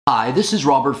Hi, this is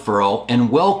Robert Furrow, and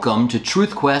welcome to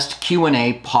Truth Quest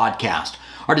Q&A podcast.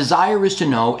 Our desire is to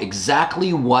know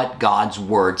exactly what God's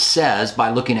Word says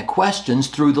by looking at questions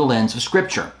through the lens of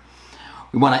Scripture.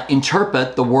 We want to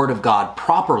interpret the Word of God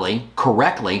properly,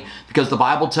 correctly, because the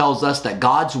Bible tells us that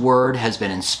God's Word has been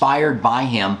inspired by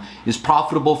Him, is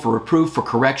profitable for reproof, for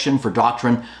correction, for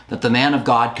doctrine, that the man of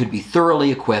God could be thoroughly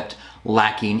equipped,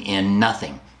 lacking in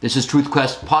nothing. This is Truth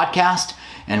Quest Podcast,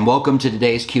 and welcome to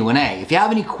today's Q&A. If you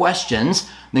have any questions,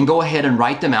 then go ahead and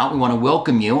write them out. We want to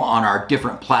welcome you on our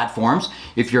different platforms.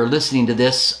 If you're listening to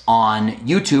this on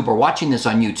YouTube or watching this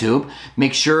on YouTube,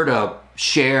 make sure to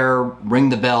share, ring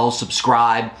the bell,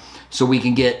 subscribe, so we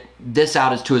can get this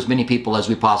out to as many people as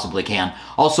we possibly can.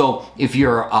 Also, if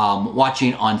you're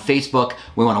watching on Facebook,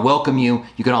 we want to welcome you.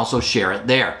 You can also share it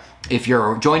there. If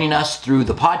you're joining us through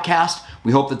the podcast,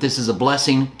 we hope that this is a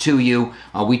blessing to you.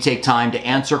 We take time to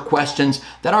answer questions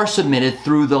that are submitted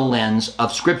through the lens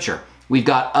of Scripture. We've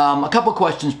got a couple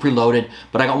questions preloaded,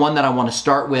 but I got one that I want to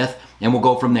start with, and we'll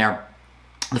go from there.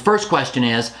 The first question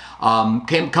is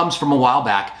comes from a while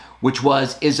back, which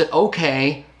was, is it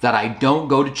okay that I don't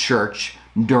go to church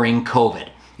during COVID?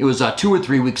 It was 2 or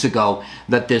 3 weeks ago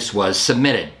that this was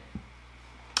submitted.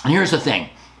 And here's the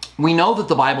thing. We know that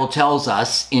the Bible tells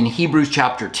us in Hebrews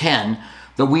chapter 10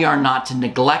 that we are not to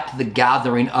neglect the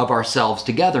gathering of ourselves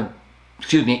together,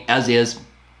 as is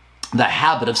the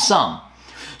habit of some.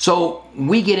 So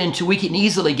we can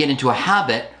easily get into a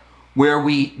habit where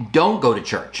we don't go to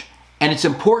church. And it's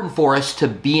important for us to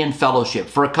be in fellowship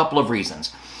for a couple of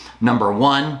reasons. Number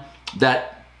one,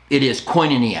 that it is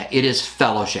koinonia, it is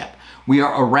fellowship. We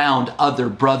are around other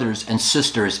brothers and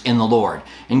sisters in the Lord.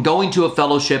 And going to a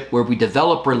fellowship where we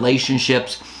develop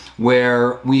relationships,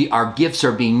 where our gifts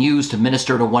are being used to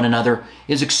minister to one another,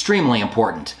 is extremely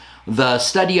important. The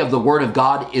study of the Word of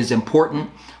God is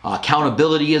important.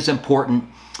 Accountability is important.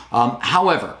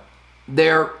 However,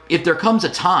 if there comes a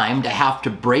time to have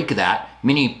to break that,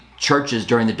 many churches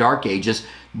during the Dark Ages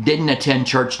didn't attend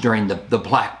church during the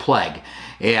Black Plague.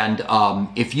 And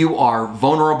if you are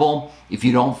vulnerable, if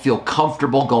you don't feel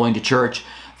comfortable going to church,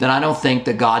 then I don't think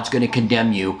that God's going to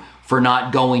condemn you for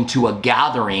not going to a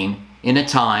gathering in a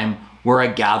time where a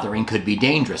gathering could be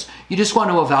dangerous. You just want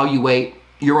to evaluate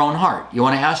your own heart. You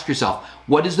want to ask yourself,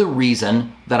 what is the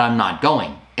reason that I'm not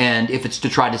going? And if it's to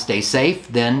try to stay safe,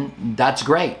 then that's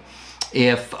great.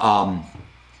 If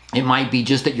it might be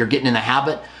just that you're getting in the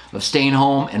habit of staying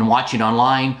home and watching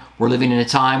online. We're living in a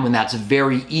time when that's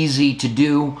very easy to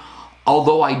do,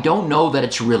 although I don't know that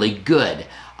it's really good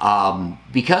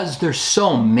because there's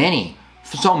so many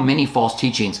false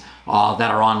teachings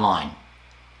that are online.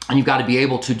 And you've got to be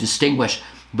able to distinguish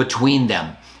between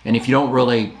them. And if you don't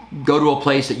really go to a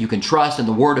place that you can trust and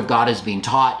the Word of God is being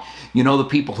taught, you know the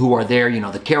people who are there, you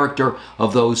know the character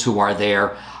of those who are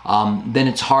there, then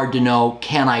it's hard to know,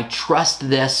 can I trust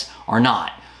this or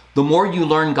not? The more you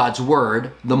learn God's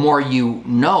Word, the more you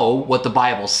know what the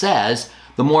Bible says,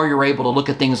 the more you're able to look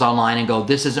at things online and go,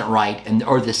 this isn't right,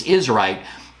 or this is right.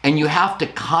 And you have to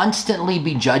constantly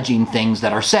be judging things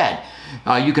that are said.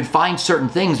 You can find certain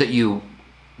things that you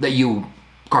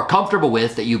are comfortable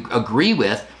with, that you agree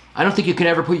with. I don't think you can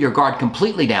ever put your guard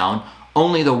completely down.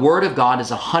 Only the Word of God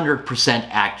is 100%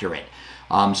 accurate.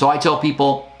 So I tell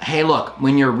people, hey, look,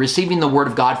 when you're receiving the Word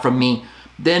of God from me,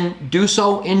 then do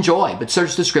so in joy, but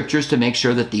search the Scriptures to make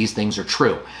sure that these things are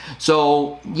true.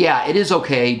 So yeah, it is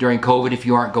okay during COVID if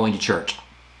you aren't going to church.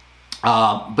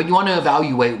 But you want to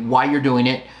evaluate why you're doing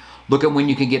it. Look at when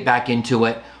you can get back into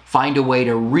it. Find a way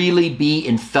to really be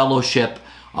in fellowship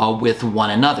with one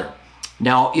another.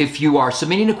 Now, if you are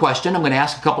submitting a question, I'm going to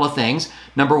ask a couple of things.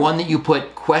 Number one, that you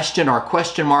put question or a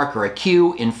question mark or a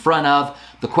Q in front of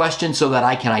the question so that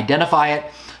I can identify it.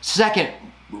 Second,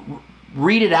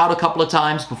 read it out a couple of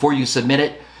times before you submit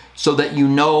it so that you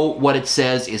know what it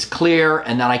says is clear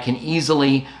and that I can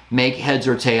easily make heads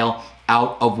or tail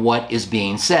out of what is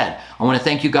being said. I want to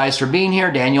thank you guys for being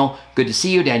here. Daniel, good to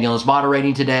see you. Daniel is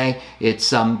moderating today.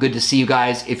 It's good to see you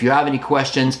guys. If you have any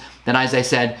questions, then as I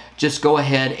said, just go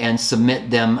ahead and submit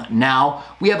them now.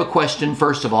 We have a question,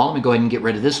 first of all. Let me go ahead and get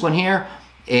rid of this one here.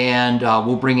 And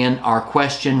we'll bring in our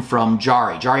question from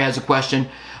Jari. Jari has a question.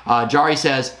 Jari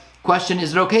says, question,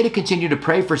 is it okay to continue to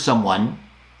pray for someone?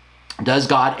 Does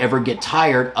God ever get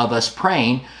tired of us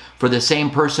praying for the same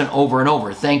person over and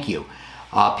over? Thank you.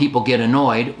 People get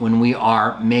annoyed when we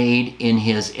are made in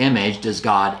His image. Does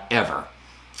God ever?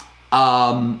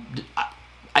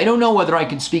 I don't know whether I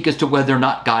can speak as to whether or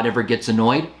not God ever gets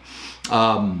annoyed.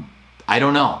 I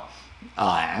don't know.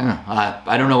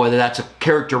 I don't know whether that's a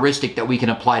characteristic that we can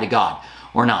apply to God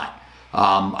or not.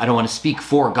 I don't want to speak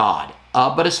for God.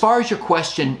 But as far as your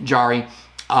question, Jari,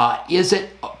 is it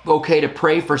okay to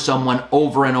pray for someone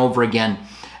over and over again?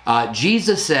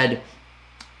 Jesus said,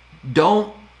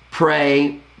 don't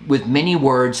pray with many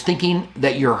words thinking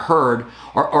that you're heard,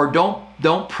 or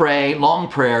don't pray long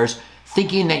prayers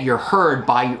thinking that you're heard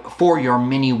for your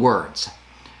many words.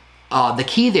 The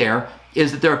key there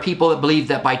is that there are people that believe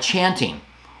that by chanting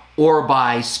or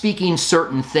by speaking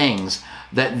certain things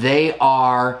that they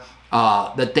are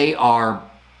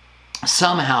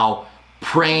somehow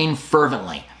praying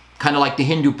fervently, kind of like the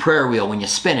Hindu prayer wheel. When you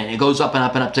spin it, it goes up and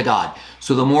up and up to God.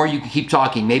 So the more you keep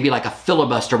talking, maybe like a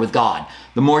filibuster with God,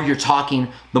 the more you're talking,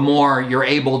 the more you're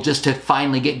able just to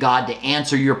finally get God to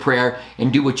answer your prayer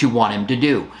and do what you want him to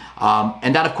do.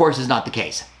 And that, of course, is not the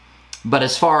case. But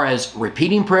as far as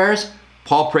repeating prayers,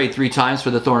 Paul prayed 3 times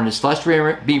for the thorn in his flesh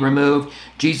to be removed.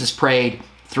 Jesus prayed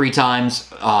 3 times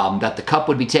that the cup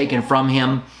would be taken from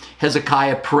him.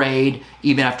 Hezekiah prayed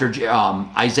even after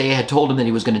Isaiah had told him that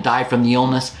he was going to die from the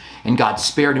illness, and God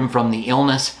spared him from the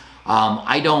illness.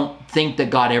 I don't think that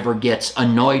God ever gets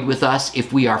annoyed with us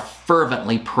if we are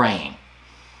fervently praying.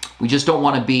 We just don't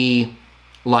want to be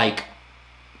like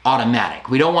automatic.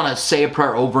 We don't want to say a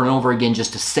prayer over and over again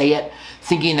just to say it,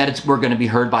 thinking that we're going to be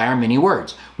heard by our many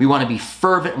words. We want to be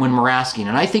fervent when we're asking.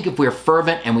 And I think if we're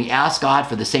fervent and we ask God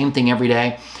for the same thing every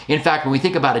day, in fact, when we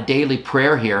think about a daily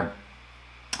prayer here,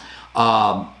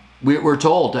 we're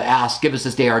told to ask, give us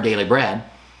this day our daily bread.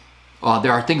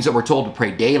 There are things that we're told to pray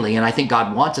daily, and I think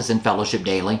God wants us in fellowship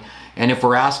daily. And if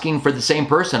we're asking for the same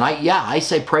person, I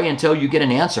say pray until you get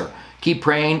an answer. Keep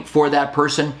praying for that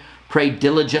person. Pray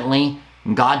diligently.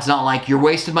 And God's not like, you're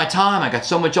wasting my time. I got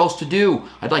so much else to do.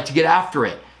 I'd like to get after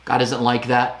it. God isn't like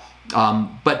that.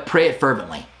 But pray it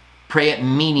fervently. Pray it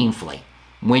meaningfully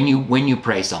when you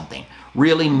pray something.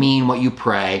 Really mean what you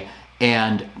pray,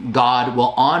 and God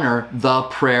will honor the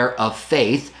prayer of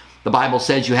faith. The Bible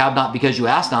says you have not because you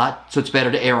ask not, so it's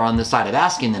better to err on the side of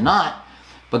asking than not.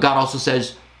 But God also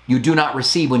says you do not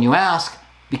receive when you ask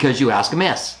because you ask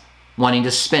amiss, wanting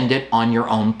to spend it on your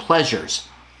own pleasures.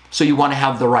 So you want to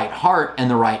have the right heart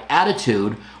and the right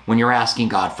attitude when you're asking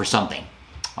God for something.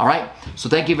 All right, so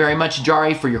thank you very much,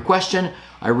 Jari, for your question.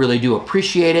 I really do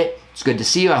appreciate it. It's good to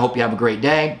see you. I hope you have a great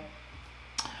day.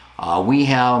 I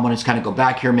want to just kind of go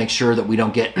back here, make sure that we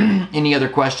don't get any other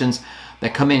questions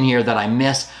that come in here that I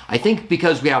miss. I think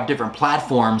because we have different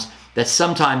platforms that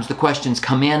sometimes the questions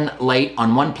come in late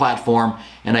on one platform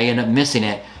and I end up missing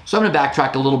it. So I'm going to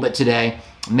backtrack a little bit today.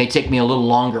 It may take me a little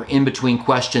longer in between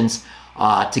questions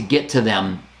to get to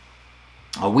them.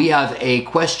 We have a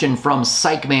question from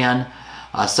Psychman.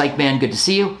 Psychman, good to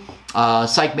see you.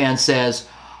 Psychman says,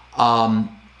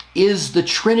 is the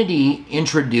Trinity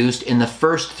introduced in the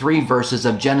first 3 verses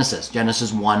of Genesis?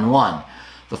 Genesis 1:1.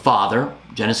 The Father,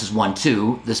 Genesis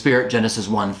 1:2. The Spirit, Genesis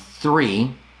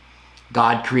 1:3.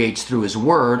 God creates through his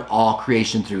word, all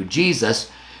creation through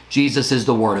Jesus. Jesus is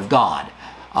the word of God.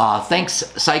 Thanks,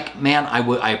 Psychman.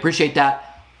 I appreciate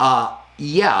that.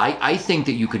 Yeah, I think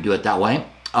that you could do it that way.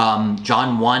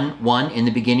 John 1:1, in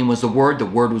the beginning was the Word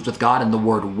was with God, and the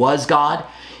Word was God.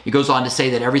 It goes on to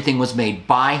say that everything was made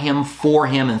by him, for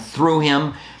him, and through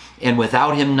him, and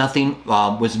without him nothing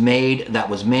was made that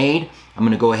was made. I'm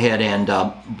going to go ahead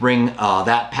and bring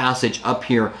that passage up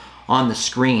here on the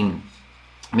screen.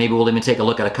 Maybe we'll even take a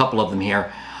look at a couple of them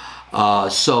here.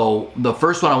 So the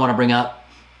first one I want to bring up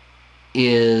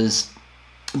is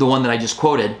the one that I just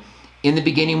quoted. In the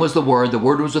beginning was the Word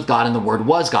was with God, and the Word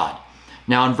was God.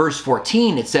 Now in verse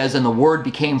 14 it says, and the Word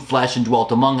became flesh and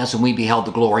dwelt among us, and we beheld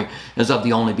the glory as of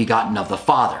the only begotten of the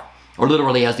Father. Or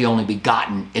literally as the only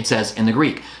begotten, it says in the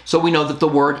Greek. So we know that the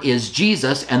Word is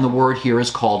Jesus, and the Word here is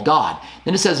called God.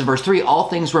 Then it says in verse 3, all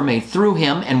things were made through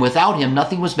him, and without him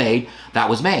nothing was made that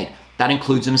was made. That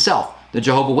includes himself. The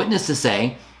Jehovah's Witnesses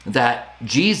say that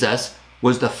Jesus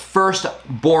was the first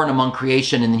born among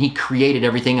creation, and then he created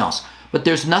everything else. But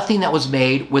there's nothing that was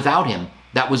made without him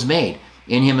that was made.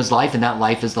 In him is life, and that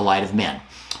life is the light of men.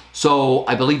 So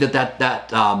I believe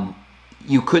that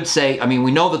you could say, I mean,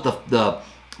 we know that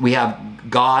we have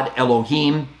God,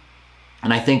 Elohim,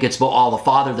 and I think it's all the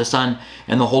Father, the Son,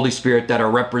 and the Holy Spirit that are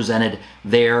represented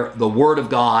there. The Word of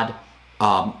God,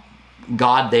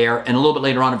 God there, and a little bit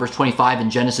later on in verse 25 in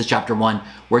Genesis chapter 1,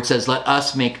 where it says, let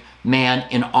us make man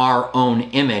in our own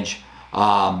image.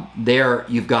 There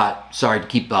you've got, sorry to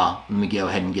keep, let me go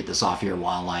ahead and get this off here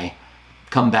while I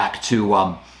come back to,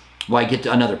 while I get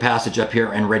to another passage up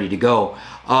here and ready to go.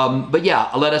 But yeah,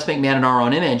 let us make man in our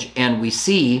own image, and we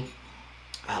see,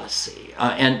 let's see,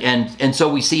 and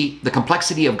so we see the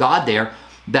complexity of God there,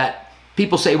 that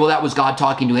people say, well, that was God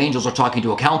talking to angels or talking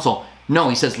to a council. No,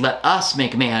 he says, let us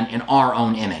make man in our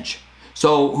own image.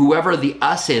 So whoever the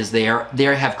us is there, they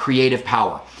have creative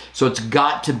power. So it's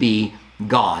got to be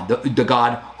God, the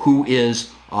God who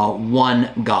is one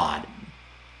God.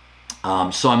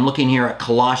 So I'm looking here at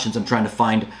Colossians. I'm trying to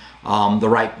find the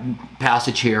right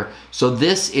passage here. So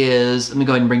this is, let me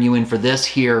go ahead and bring you in for this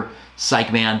here,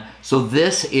 Psych Man. So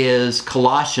this is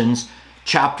Colossians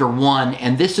chapter 1,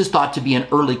 and this is thought to be an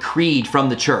early creed from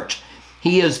the church.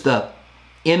 He is the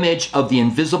image of the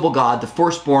invisible God, the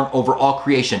firstborn over all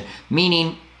creation,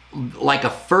 meaning like a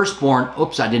firstborn.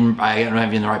 Oops, I don't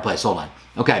have you in the right place. Hold on.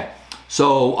 Okay.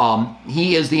 So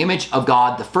he is the image of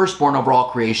God, the firstborn over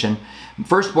all creation.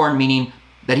 Firstborn meaning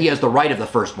that he has the right of the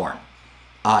firstborn.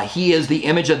 He is the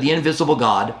image of the invisible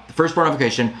God, the firstborn of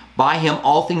creation. By him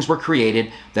all things were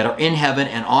created that are in heaven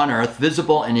and on earth,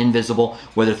 visible and invisible,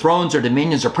 whether thrones or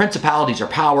dominions or principalities or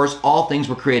powers, all things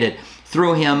were created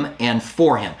through him and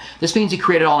for him. This means he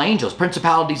created all angels,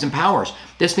 principalities and powers.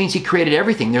 This means he created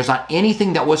everything. There's not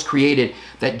anything that was created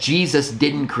that Jesus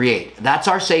didn't create. That's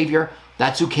our Savior.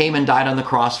 That's who came and died on the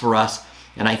cross for us.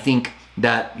 And I think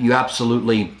that you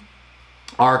absolutely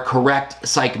are correct,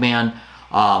 Psych Man,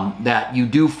 that you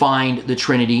do find the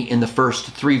Trinity in the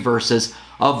first 3 verses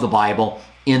of the Bible,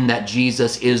 in that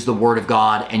Jesus is the Word of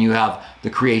God and you have the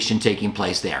creation taking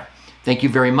place there. Thank you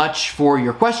very much for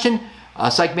your question.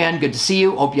 Psych Man, good to see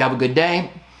you. Hope you have a good day.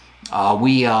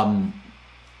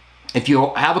 If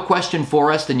you have a question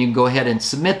for us, then you can go ahead and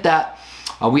submit that.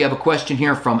 We have a question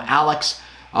here from Alex.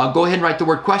 Go ahead and write the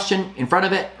word question in front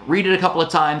of it, read it a couple of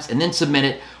times, and then submit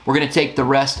it. We're going to take the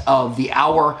rest of the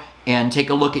hour and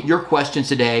take a look at your questions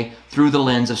today through the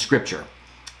lens of Scripture.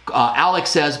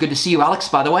 Alex says, good to see you, Alex,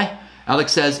 by the way.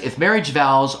 Alex says, if marriage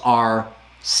vows are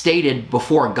stated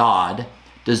before God,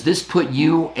 does this put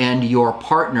you and your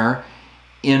partner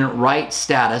in right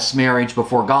status, marriage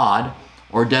before God,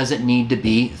 or does it need to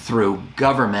be through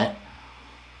government?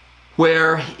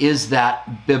 Where is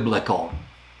that biblical?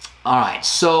 All right,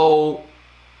 so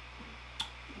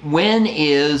when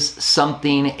is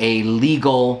something a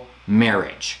legal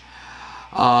marriage?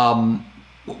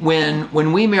 When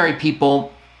we marry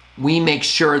people, we make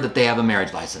sure that they have a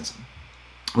marriage license.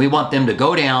 We want them to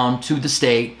go down to the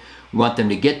state. We want them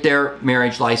to get their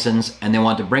marriage license, and they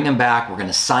want to bring them back. We're going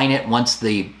to sign it once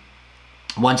the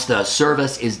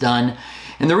service is done.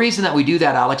 And the reason that we do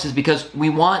that, Alex, is because we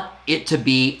want it to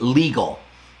be legal.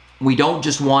 We don't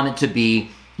just want it to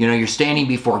be, you're standing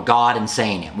before God and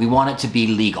saying it. We want it to be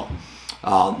legal.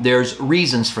 There's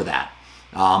reasons for that.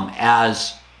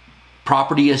 As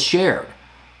property is shared,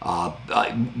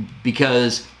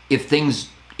 because if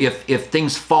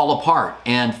things fall apart,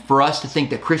 and for us to think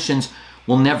that Christians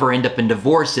will never end up in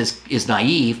divorce is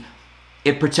naive.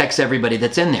 It protects everybody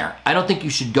that's in there. I don't think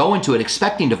you should go into it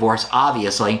expecting divorce,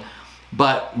 obviously,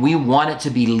 but we want it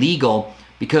to be legal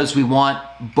because we want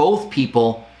both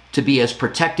people to be as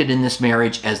protected in this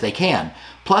marriage as they can.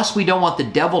 Plus, we don't want the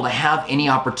devil to have any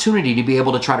opportunity to be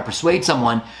able to try to persuade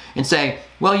someone and say,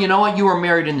 well, you know what, you were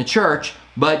married in the church,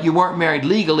 but you weren't married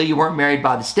legally, you weren't married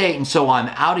by the state, and so I'm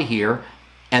out of here.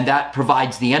 And that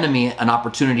provides the enemy an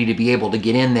opportunity to be able to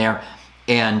get in there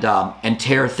and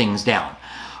tear things down.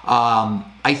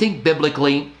 I think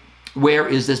biblically, where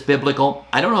is this biblical?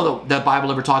 I don't know that the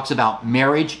Bible ever talks about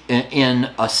marriage in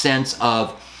a sense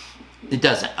of, it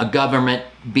doesn't, a government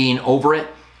being over it.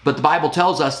 But the Bible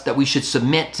tells us that we should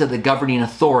submit to the governing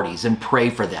authorities and pray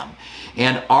for them.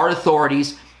 And our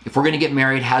authorities, if we're going to get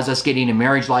married, has us getting a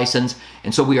marriage license.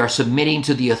 And so we are submitting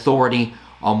to the authority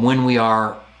when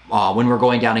we're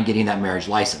going down and getting that marriage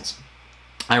license.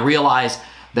 I realize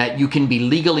that you can be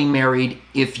legally married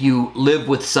if you live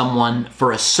with someone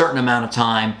for a certain amount of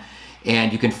time,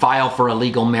 and you can file for a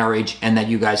legal marriage, and that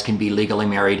you guys can be legally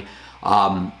married.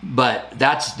 But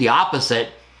that's the opposite,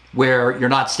 where you're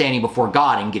not standing before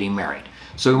God and getting married.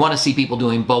 So we want to see people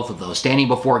doing both of those, standing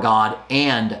before God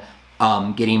and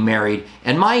getting married.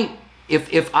 And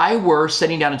if I were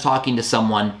sitting down and talking to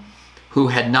someone who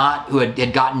had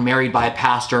gotten married by a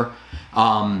pastor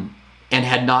and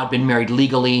had not been married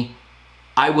legally,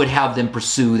 I would have them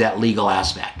pursue that legal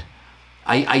aspect.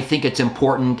 I think it's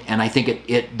important, and I think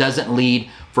it doesn't lead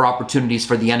for opportunities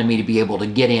for the enemy to be able to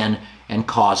get in and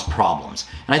cause problems.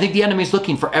 And I think the enemy is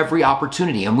looking for every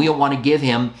opportunity, and we don't want to give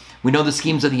him, we know the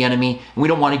schemes of the enemy, and we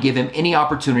don't want to give him any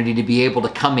opportunity to be able to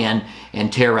come in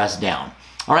and tear us down.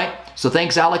 All right, so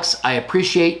thanks, Alex. I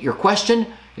appreciate your question.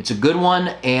 It's a good one,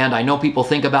 and I know people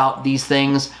think about these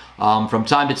things from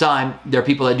time to time. There are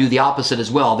people that do the opposite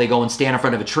as well. They go and stand in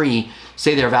front of a tree,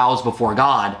 say their vows before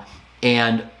God,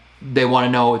 and they want to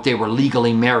know if they were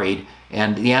legally married,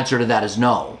 and the answer to that is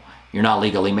no, you're not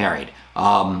legally married.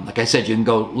 Like I said, you can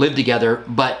go live together,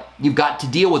 but you've got to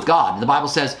deal with God. And the Bible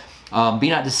says Be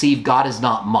not deceived, God is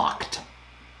not mocked.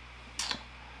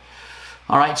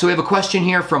 All right, so we have a question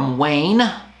here from Wayne.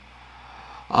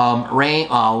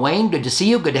 Wayne, good to see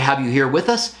you. Good to have you here with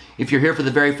us. If you're here for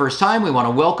the very first time, we want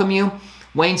to welcome you.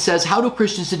 Wayne says, how do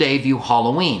Christians today view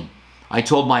Halloween? I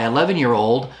told my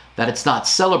 11-year-old that it's not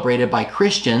celebrated by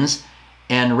Christians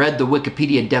and read the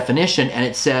Wikipedia definition, and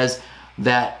it says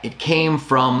that it came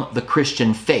from the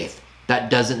Christian faith. That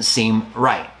doesn't seem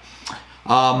right.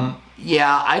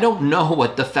 Yeah, I don't know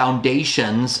what the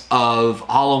foundations of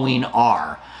Halloween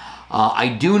are.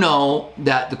 I do know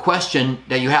that the question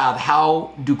that you have,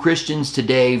 how do Christians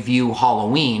today view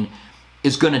Halloween,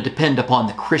 is going to depend upon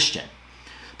the Christian.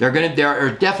 There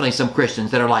are definitely some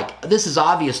Christians that are like, this is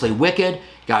obviously wicked. You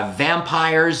got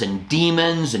vampires and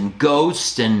demons and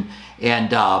ghosts and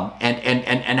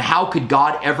how could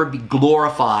God ever be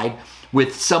glorified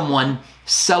with someone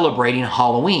celebrating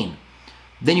Halloween?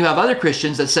 Then you have other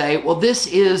Christians that say, well, this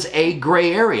is a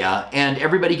gray area and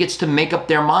everybody gets to make up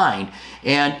their mind.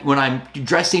 And when I'm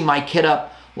dressing my kid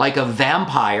up like a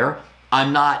vampire,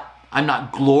 I'm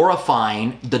not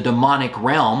glorifying the demonic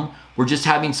realm. We're just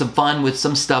having some fun with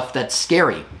some stuff that's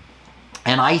scary.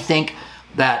 And I think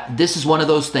that this is one of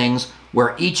those things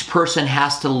where each person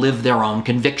has to live their own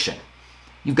conviction.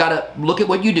 You've got to look at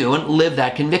what you do and live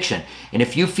that conviction. And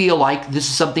if you feel like this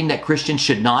is something that Christians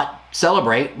should not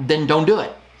celebrate, then don't do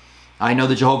it. I know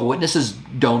the Jehovah's Witnesses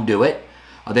don't do it.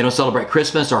 They don't celebrate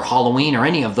Christmas or Halloween or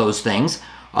any of those things.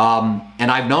 And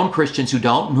I've known Christians who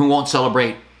don't and who won't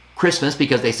celebrate Christmas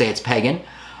because they say it's pagan.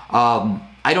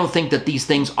 I don't think that these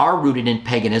things are rooted in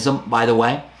paganism, by the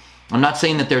way. I'm not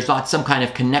saying that there's not some kind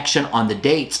of connection on the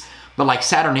dates, but like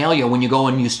Saturnalia, when you go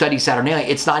and you study Saturnalia,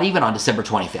 it's not even on December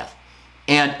 25th.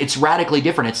 And it's radically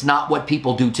different. It's not what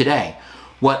people do today.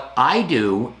 What I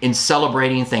do in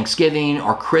celebrating Thanksgiving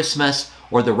or Christmas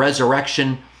or the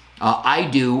resurrection, I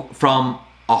do from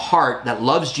a heart that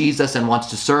loves Jesus and wants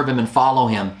to serve him and follow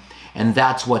him. And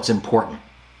that's what's important.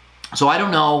 So I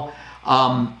don't know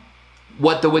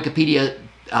what the Wikipedia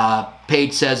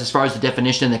page says as far as the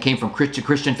definition that came from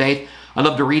Christian faith. I'd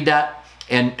love to read that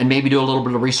and maybe do a little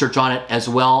bit of research on it as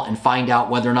well and find out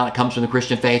whether or not it comes from the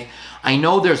Christian faith. I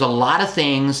know there's a lot of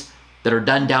things that are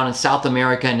done down in South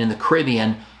America and in the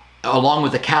Caribbean, along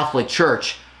with the Catholic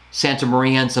Church, Santa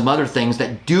Maria and some other things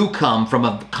that do come from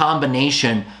a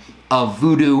combination of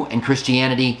voodoo and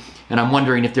Christianity. And I'm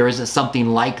wondering if there isn't something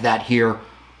like that here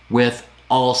with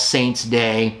All Saints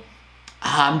Day.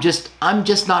 I'm just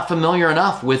not familiar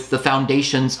enough with the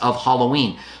foundations of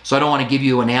Halloween. So I don't want to give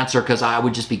you an answer because I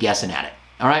would just be guessing at it.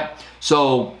 All right.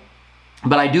 So,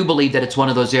 but I do believe that it's one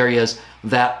of those areas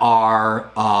that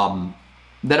are a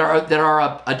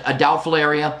doubtful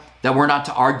area that we're not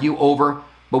to argue over,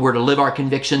 but we're to live our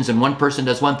convictions. And one person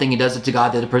does one thing, he does it to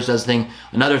God. The other person does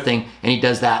another thing, and he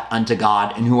does that unto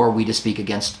God. And who are we to speak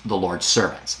against the Lord's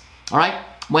servants? All right,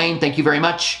 Wayne, thank you very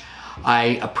much.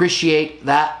 I appreciate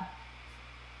that.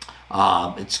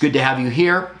 It's good to have you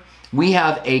here. We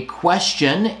have a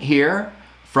question here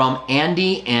from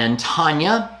Andy and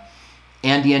Tanya.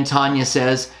 Andy and Tanya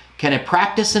says, can a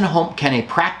practicing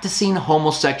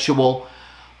homosexual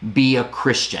be a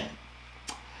Christian?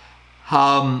 So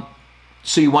I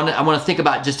want to think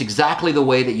about just exactly the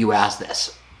way that you asked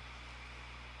this.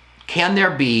 Can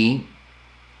there be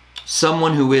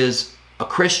someone who is a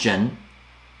Christian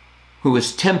who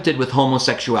is tempted with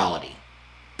homosexuality?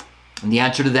 And the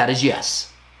answer to that is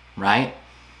yes, right?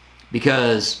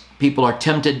 Because people are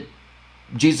tempted.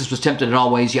 Jesus was tempted in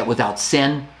all ways, yet without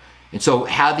sin. And so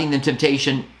having the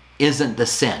temptation isn't the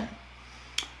sin.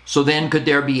 So then could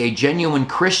there be a genuine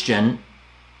Christian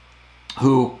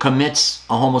who commits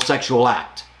a homosexual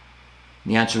act?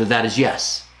 And the answer to that is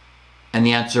yes. And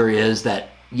the answer is that,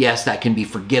 yes, that can be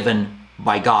forgiven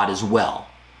by God as well.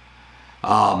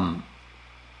 Can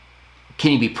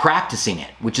he be practicing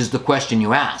it? Which is the question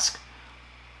you ask.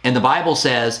 And the Bible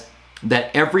says that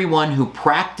everyone who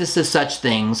practices such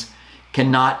things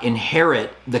cannot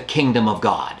inherit the kingdom of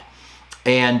God.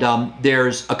 And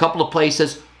there's a couple of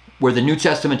places where the New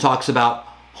Testament talks about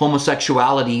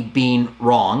homosexuality being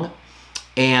wrong.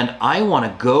 And I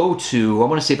want to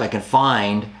see if I can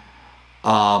find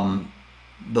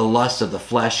the lust of the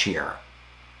flesh here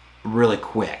really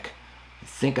quick. I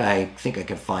think I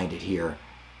can find it here.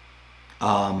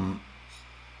 Let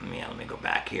me go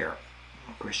back here.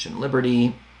 Christian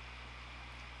liberty.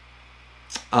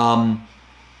 So I'm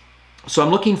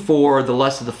looking for the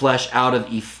lust of the flesh out of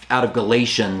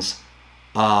Galatians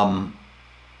 5.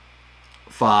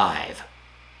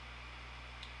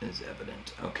 Is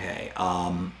evident. Okay.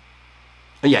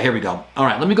 Yeah, here we go. All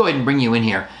right, let me go ahead and bring you in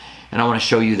here, and I want to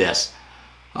show you this.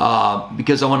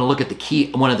 because I want to look at the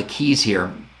key, one of the keys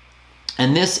here.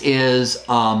 And this is,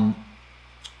 but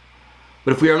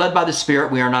if we are led by the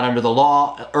Spirit, we are not under the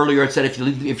law. Earlier it said,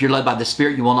 if you're led by the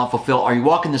Spirit, you will not fulfill, or you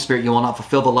walk in the Spirit, you will not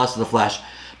fulfill the lust of the flesh.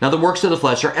 Now the works of the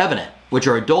flesh are evident, which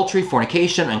are adultery,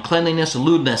 fornication, uncleanliness,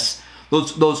 lewdness.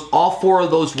 Those, all four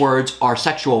of those words are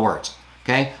sexual words.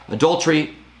 Okay,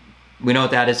 adultery, we know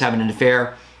what that is, having an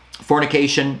affair.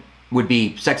 Fornication would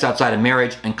be sex outside of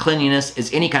marriage. Uncleanliness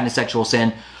is any kind of sexual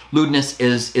sin. Lewdness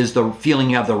is the feeling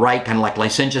you have the right, kind of like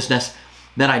licentiousness.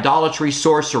 Then idolatry,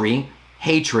 sorcery,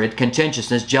 hatred,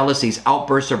 contentiousness, jealousies,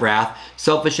 outbursts of wrath,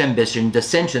 selfish ambition,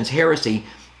 dissensions, heresy,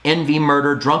 envy,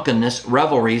 murder, drunkenness,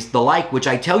 revelries, the like, which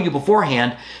I tell you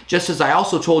beforehand, just as I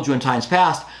also told you in times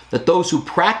past, that those who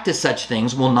practice such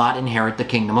things will not inherit the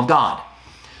kingdom of God.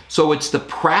 So it's the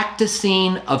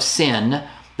practicing of sin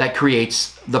that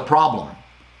creates the problem.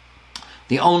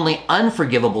 The only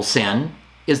unforgivable sin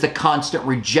is the constant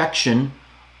rejection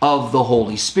of the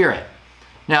Holy Spirit.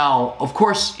 Now, of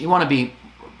course, you want to be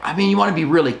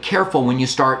really careful when you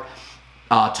start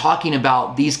talking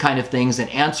about these kind of things and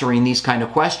answering these kind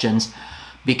of questions,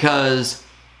 because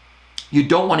you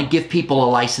don't want to give people a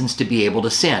license to be able to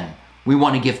sin. We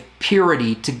want to give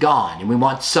purity to God, and we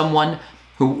want someone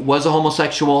who was a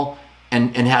homosexual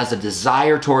and has a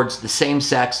desire towards the same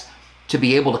sex to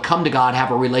be able to come to God,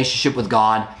 have a relationship with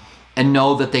God, and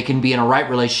know that they can be in a right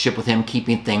relationship with Him,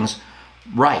 keeping things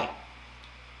right.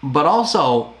 But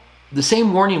also, the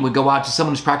same warning would go out to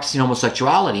someone who's practicing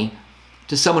homosexuality,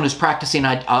 to someone who's practicing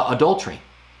adultery,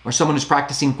 or someone who's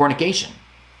practicing fornication.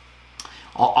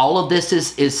 All of this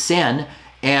is sin,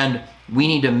 and we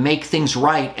need to make things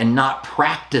right and not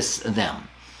practice them.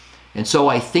 And so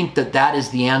I think that is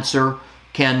the answer.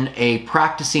 Can a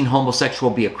practicing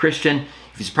homosexual be a Christian?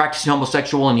 If he's practicing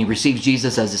homosexual and he receives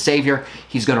Jesus as a Savior,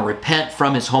 he's going to repent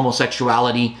from his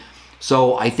homosexuality.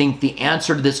 So I think the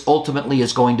answer to this ultimately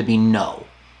is going to be no.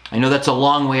 I know that's a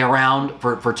long way around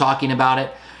for talking about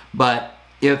it, but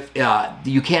if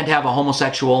you can't have a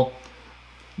homosexual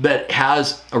that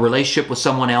has a relationship with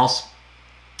someone else,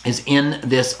 is in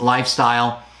this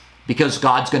lifestyle, because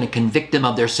God's going to convict them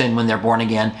of their sin when they're born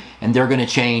again, and they're going to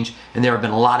change, and there have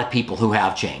been a lot of people who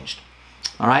have changed.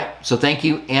 All right, so thank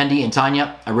you, Andy and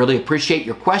Tanya. I really appreciate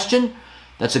your question.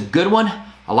 That's a good one.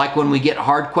 I like when we get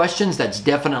hard questions. That's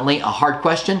definitely a hard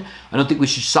question. I don't think we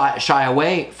should shy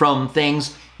away from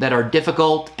things that are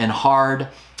difficult and hard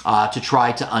to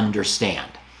try to understand.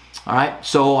 All right,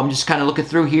 so I'm just kind of looking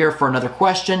through here for another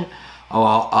question.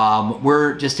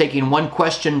 We're just taking one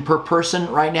question per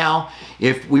person right now.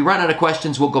 If we run out of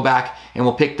questions, we'll go back and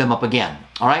we'll pick them up again.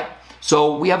 All right,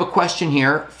 so we have a question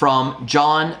here from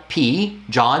John P.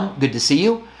 John, good to see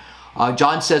you.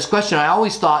 John says, question, I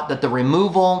always thought that the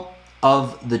removal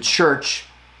of the church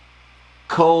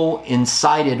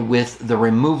coincided with the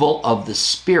removal of the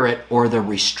Spirit or the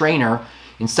restrainer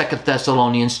in 2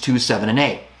 Thessalonians 2, 7 and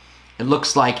 8. It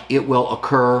looks like it will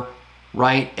occur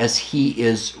right as he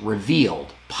is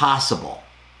revealed. Possible.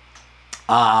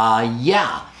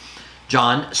 Yeah,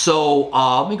 John. So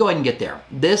let me go ahead and get there.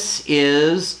 This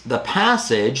is the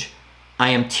passage I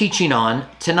am teaching on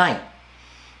tonight.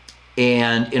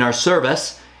 And in our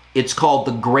service, it's called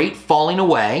The Great Falling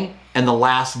Away and the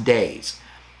Last Days.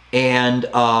 And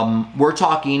we're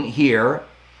talking here,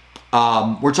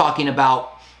 we're talking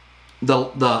about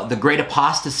the great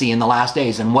apostasy in the last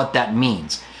days and what that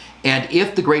means. And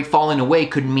if the great falling away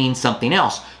could mean something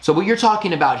else. So what you're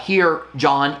talking about here,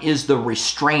 John, is the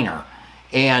restrainer.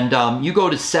 And you go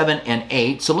to 7 and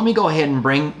 8. So let me go ahead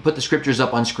and put the scriptures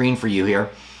up on screen for you here.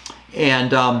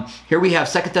 And here we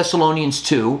have 2 Thessalonians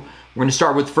 2. We're going to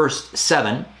start with verse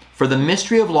 7. For the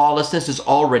mystery of lawlessness is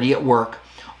already at work.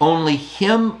 Only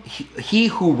he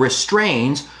who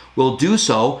restrains will do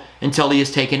so until he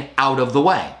is taken out of the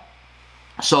way.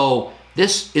 So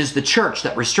this is the church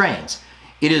that restrains.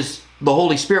 It is the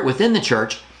Holy Spirit within the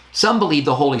church. Some believe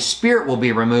the Holy Spirit will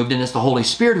be removed and it's the Holy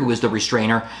Spirit who is the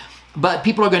restrainer. But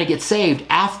people are going to get saved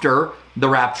after the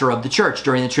rapture of the church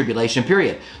during the tribulation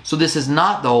period. So this is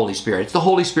not the Holy Spirit. It's the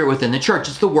Holy Spirit within the church.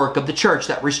 It's the work of the church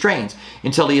that restrains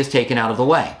until he is taken out of the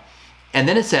way. And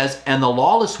then it says, and the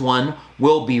lawless one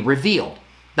will be revealed.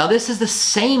 Now this is the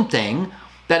same thing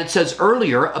that it says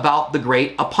earlier about the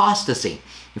great apostasy.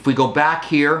 If we go back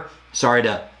here, sorry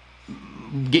to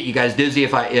get you guys dizzy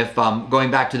if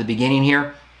going back to the beginning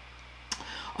here.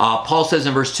 Paul says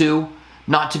in verse 2,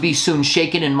 not to be soon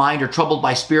shaken in mind or troubled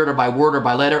by spirit or by word or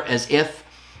by letter, as if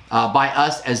by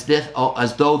us as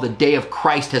though the day of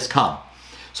Christ has come.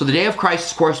 So the day of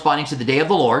Christ is corresponding to the day of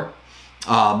the Lord.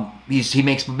 He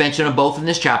makes mention of both in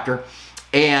this chapter.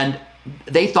 And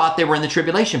they thought they were in the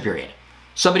tribulation period.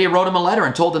 Somebody wrote him a letter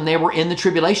and told them they were in the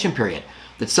tribulation period,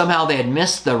 that somehow they had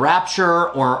missed the rapture,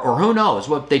 or who knows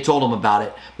what they told him about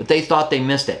it, but they thought they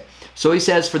missed it. So he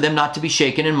says for them not to be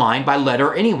shaken in mind by letter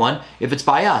or anyone, if it's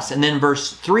by us. And then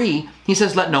verse 3, he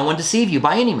says, let no one deceive you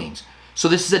by any means. So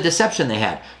this is a deception they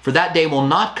had. For that day will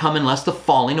not come unless the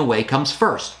falling away comes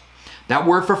first. That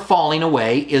word for falling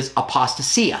away is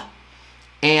apostasia.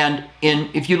 And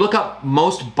if you look up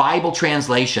most Bible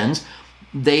translations,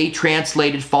 they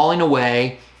translated falling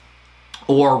away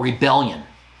or rebellion.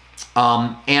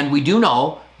 And we do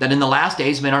know that in the last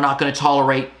days, men are not going to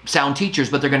tolerate sound teachers,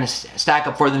 but they're going to stack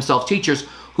up for themselves teachers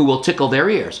who will tickle their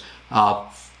ears. 1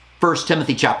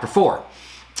 Timothy chapter 4.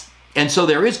 And so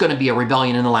there is going to be a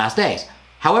rebellion in the last days.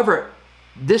 However,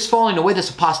 this falling away,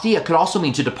 this apostasia, could also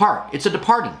mean to depart. It's a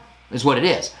departing, is what it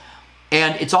is.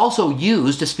 And it's also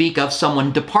used to speak of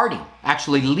someone departing,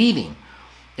 actually leaving.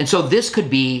 And so this could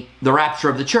be the rapture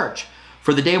of the church.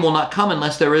 For the day will not come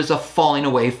unless there is a falling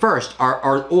away first,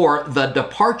 or the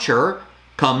departure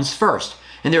comes first.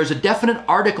 And there's a definite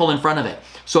article in front of it.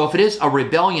 So if it is a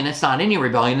rebellion, it's not any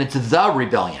rebellion, it's the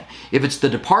rebellion. If it's the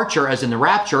departure, as in the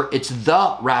rapture, it's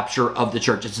the rapture of the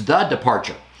church. It's the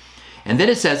departure. And then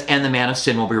it says, and the man of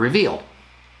sin will be revealed.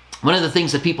 One of the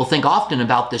things that people think often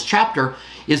about this chapter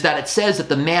is that it says that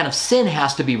the man of sin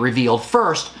has to be revealed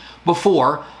first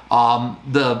before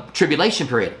the tribulation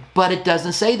period. But it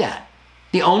doesn't say that.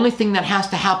 The only thing that has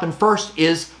to happen first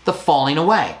is the falling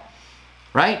away.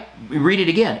 Right? We read it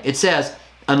again. It says,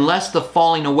 unless the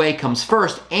falling away comes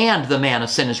first and the man of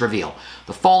sin is revealed.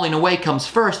 The falling away comes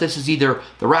first. This is either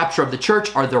the rapture of the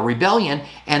church or the rebellion,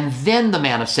 and then the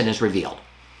man of sin is revealed.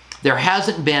 There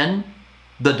hasn't been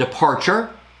the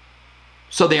departure,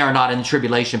 so they are not in the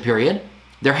tribulation period.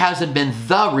 There hasn't been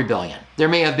the rebellion. There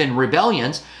may have been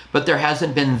rebellions, but there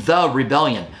hasn't been the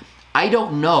rebellion. I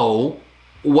don't know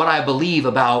what I believe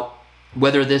about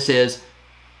whether this is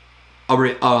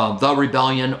the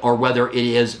rebellion or whether it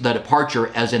is the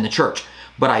departure as in the church.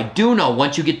 But I do know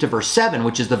once you get to verse 7,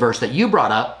 which is the verse that you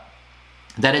brought up,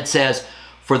 that it says,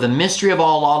 for the mystery of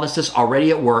all lawlessness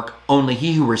already at work, only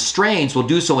he who restrains will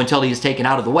do so until he is taken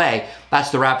out of the way.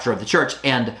 That's the rapture of the church,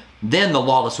 and then the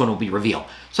lawless one will be revealed.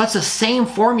 So that's the same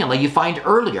formula you find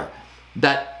earlier,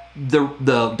 that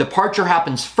the departure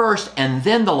happens first and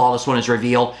then the lawless one is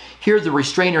revealed. Here the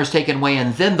restrainer is taken away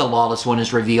and then the lawless one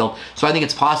is revealed. So I think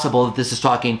it's possible that this is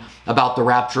talking about the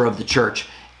rapture of the church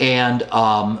and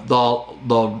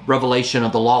the revelation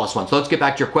of the lawless one. So let's get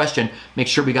back to your question. Make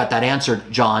sure we got that answered,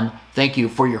 John. Thank you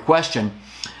for your question.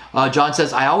 John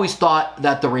says, I always thought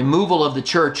that the removal of the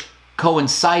church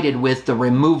coincided with the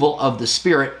removal of the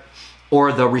Spirit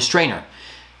or the restrainer.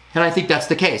 And I think that's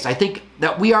the case. I think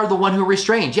that we are the one who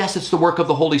restrains. Yes, it's the work of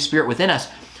the Holy Spirit within us,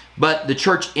 but the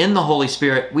church in the Holy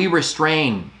Spirit, we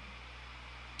restrain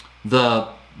the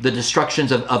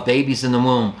destructions of babies in the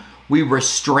womb. We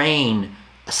restrain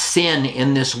sin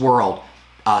in this world,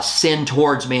 sin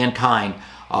towards mankind.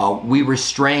 We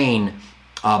restrain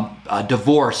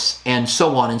divorce and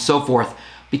so on and so forth,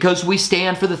 because we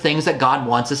stand for the things that God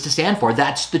wants us to stand for.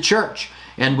 That's the church.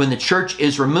 And when the church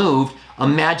is removed,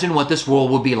 imagine what this world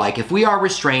will be like. If we are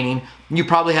restraining, you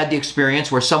probably had the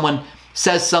experience where someone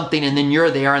says something and then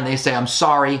you're there and they say, I'm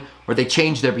sorry, or they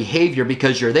change their behavior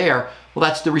because you're there. Well,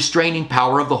 that's the restraining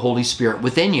power of the Holy Spirit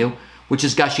within you, which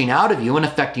is gushing out of you and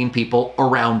affecting people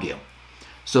around you.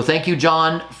 So thank you,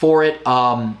 John, for it.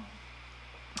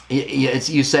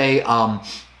 You say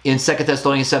in 2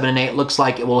 Thessalonians 7 and 8, it looks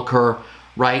like it will occur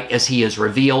right as he is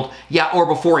revealed. Yeah, or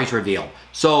before he's revealed.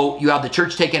 So you have the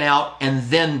church taken out and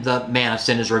then the man of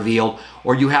sin is revealed,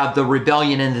 or you have the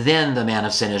rebellion and then the man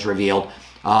of sin is revealed.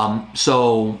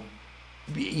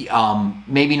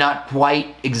 Maybe not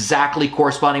quite exactly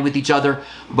corresponding with each other,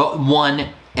 but one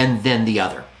and then the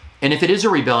other. And if it is a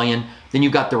rebellion, then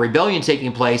you've got the rebellion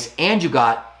taking place and you've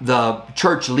got the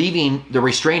church leaving, the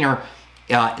restrainer,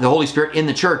 the Holy Spirit in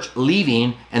the church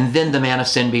leaving, and then the man of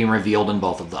sin being revealed in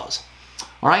both of those.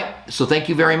 All right, so thank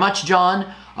you very much,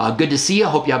 John. Good to see you.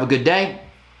 Hope you have a good day.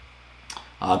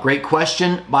 Great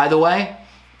question, by the way.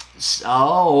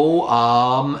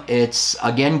 So, it's,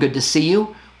 again, good to see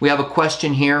you. We have a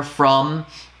question here from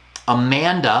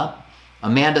Amanda.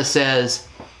 Amanda says,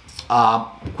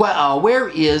 where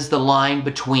is the line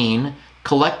between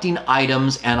collecting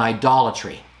items and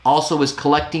idolatry? Also, is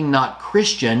collecting not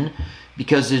Christian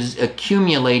because it is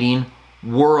accumulating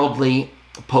worldly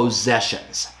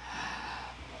possessions?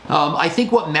 I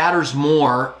think what matters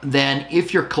more than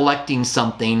if you're collecting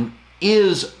something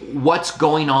is what's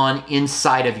going on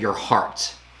inside of your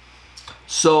heart.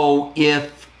 So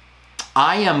if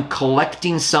I am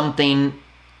collecting something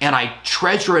and I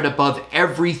treasure it above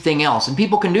everything else, and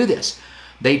people can do this.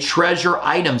 they treasure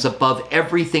items above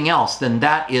everything else, then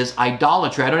that is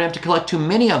idolatry. I don't have to collect too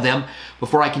many of them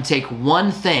before I can take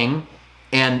one thing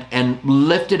and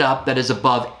lift it up that is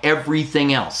above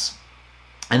everything else.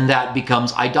 And that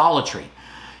becomes idolatry.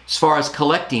 As far as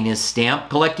collecting, is stamp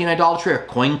collecting idolatry, or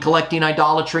coin collecting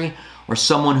idolatry, or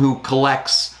someone who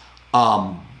collects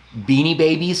Beanie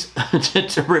Babies,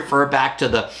 to refer back to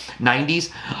the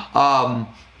 90s,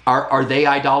 are they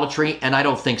idolatry? And I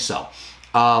don't think so.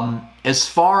 As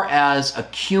far as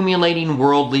accumulating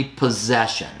worldly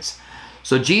possessions,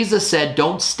 so Jesus said,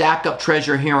 don't stack up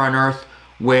treasure here on earth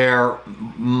where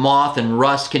moth and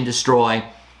rust can destroy,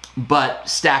 but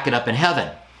stack it up in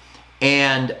heaven.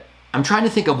 And I'm trying to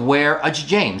think of where,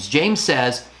 James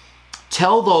says,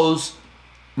 tell those,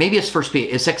 maybe it's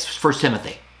 1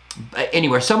 Timothy,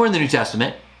 anywhere, somewhere in the New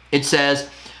Testament, it says,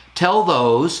 tell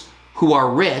those who are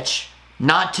rich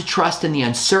not to trust in the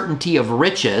uncertainty of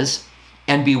riches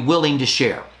and be willing to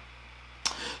share.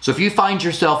 So if you find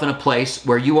yourself in a place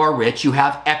where you are rich, you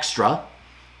have extra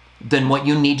than what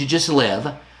you need to just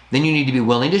live, then you need to be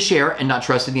willing to share and not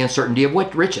trust in the uncertainty of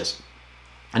riches.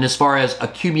 And as far as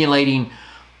accumulating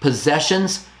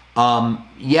possessions,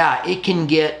 yeah, it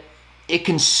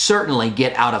can certainly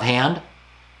get out of hand.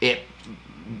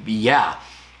 Yeah.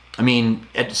 I mean,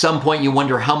 at some point you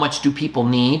wonder, how much do people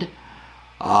need?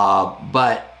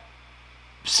 But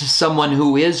someone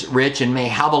who is rich and may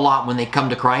have a lot when they come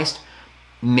to Christ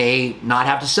may not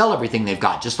have to sell everything they've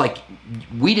got, just like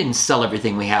we didn't sell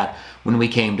everything we had when we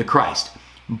came to Christ.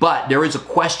 But there is a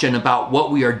question about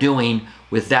what we are doing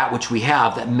with that which we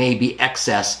have that may be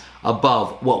excess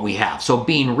above what we have. So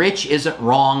being rich isn't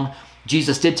wrong.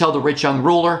 Jesus did tell the rich young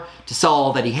ruler to sell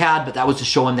all that he had, but that was to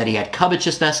show him that he had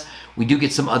covetousness. We do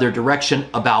get some other direction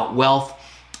about wealth.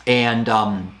 And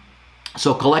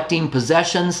so collecting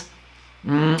possessions,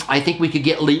 I think we could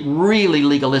get really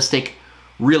legalistic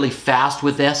really fast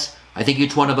with this. I think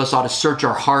each one of us ought to search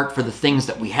our heart for the things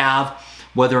that we have,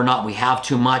 whether or not we have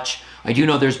too much. I do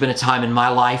know there's been a time in my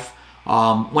life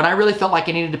when I really felt like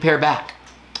I needed to pare back.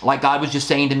 Like God was just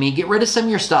saying to me, get rid of some of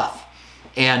your stuff.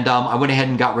 And I went ahead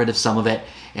and got rid of some of it.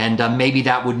 And maybe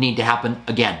that would need to happen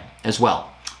again as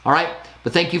well. All right.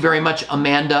 But thank you very much,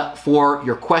 Amanda, for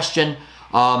your question.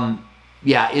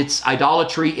 Yeah, it's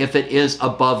idolatry if it is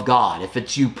above God. If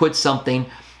it's you put something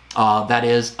that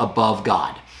is above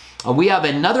God. We have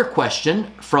another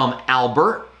question from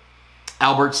Albert.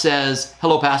 Albert says,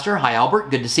 hello, Pastor. Hi, Albert.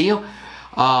 Good to see you.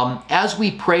 As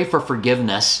we pray for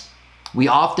forgiveness, we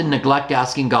often neglect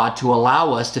asking God to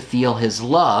allow us to feel his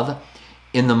love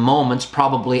in the moments,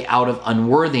 probably out of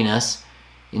unworthiness.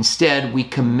 Instead, we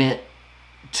commit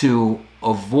to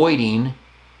avoiding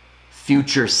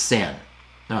future sin.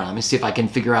 All right, let me see if I can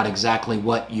figure out exactly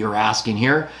what you're asking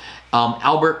here.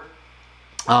 Albert,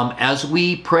 as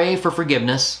we pray for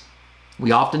forgiveness,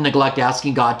 we often neglect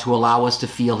asking God to allow us to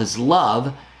feel his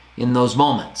love in those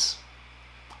moments,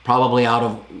 probably out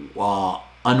of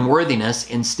unworthiness.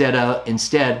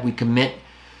 Instead, we commit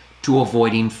to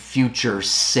avoiding future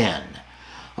sin.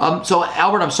 So,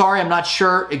 Albert, I'm sorry, I'm not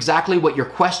sure exactly what your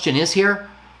question is here.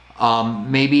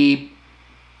 Maybe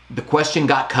the question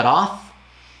got cut off.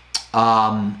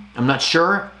 I'm not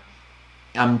sure.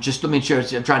 I'm trying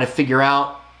to figure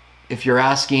out if you're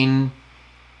asking,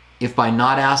 if by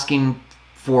not asking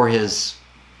for his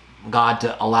God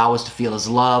to allow us to feel his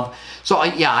love. So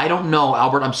yeah, I don't know,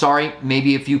 Albert. I'm sorry.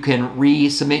 Maybe if you can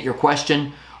resubmit your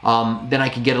question, then I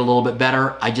can get a little bit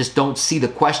better. I just don't see the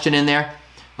question in there.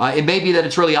 It may be that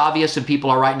it's really obvious and people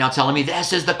are right now telling me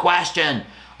this is the question,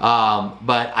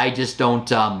 but I just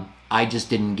don't. I just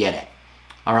didn't get it.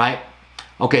 All right.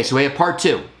 Okay, so we have part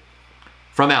 2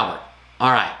 from Albert.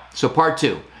 All right, so part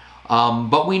 2.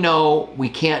 But we know we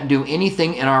can't do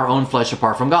anything in our own flesh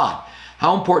apart from God.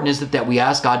 How important is it that we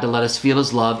ask God to let us feel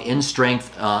his love in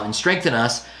strength and strengthen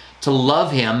us to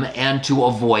love him and to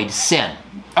avoid sin?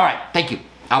 All right, thank you,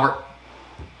 Albert.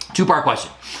 2-part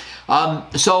question. How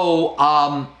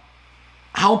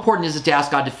important is it to ask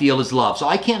God to feel his love? So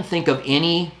I can't think of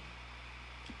any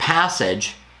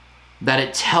passage that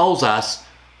it tells us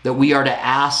that we are to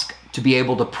ask to be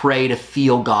able to pray to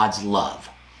feel God's love.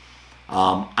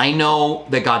 I know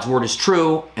that God's word is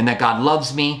true and that God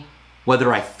loves me,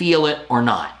 whether I feel it or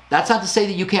not. That's not to say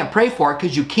that you can't pray for it,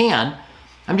 because you can.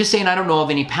 I'm just saying I don't know of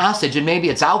any passage, and maybe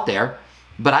it's out there,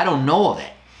 but I don't know of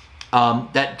it.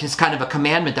 That is kind of a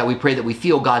commandment that we pray that we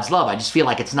feel God's love. I just feel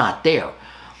like it's not there.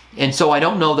 And so I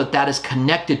don't know that that is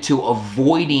connected to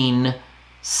avoiding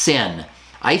sin.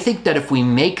 I think that if we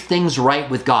make things right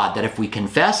with God, that if we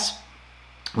confess,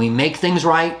 we make things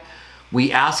right,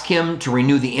 we ask him to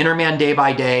renew the inner man day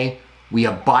by day, We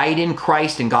abide in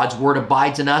Christ and God's word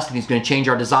abides in us and he's going to change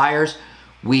our desires.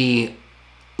 We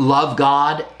love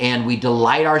God and we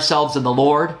delight ourselves in the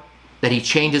Lord, that he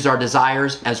changes our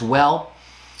desires as well.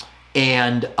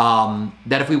 And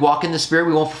that if we walk in the Spirit,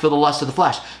 we won't fulfill the lust of the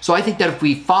flesh. So I think that if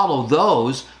we follow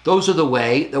those are the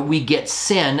way that we get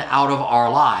sin out of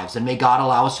our lives. And may God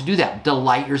allow us to do that.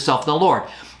 Delight yourself in the Lord.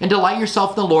 And delight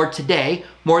yourself in the Lord today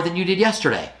more than you did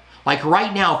yesterday. Like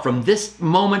right now, from this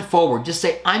moment forward, just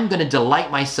say, I'm going to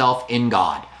delight myself in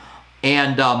God.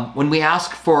 And when we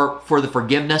ask for the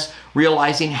forgiveness,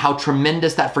 realizing how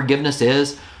tremendous that forgiveness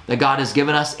is that God has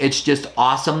given us, it's just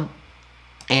awesome.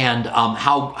 And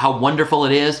how wonderful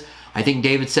it is. I think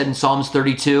David said in Psalms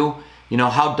 32, you know,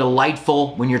 how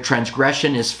delightful when your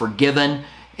transgression is forgiven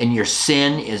and your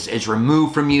sin is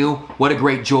removed from you. What a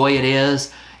great joy it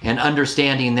is. And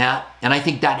understanding that. And I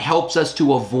think that helps us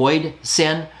to avoid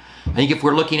sin. I think if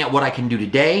we're looking at what I can do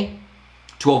today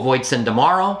to avoid sin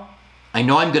tomorrow, I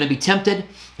know I'm going to be tempted.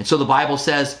 And so the Bible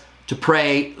says to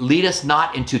pray, lead us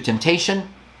not into temptation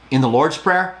in the Lord's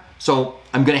Prayer. So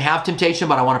I'm going to have temptation,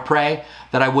 but I want to pray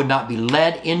that I would not be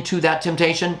led into that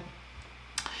temptation,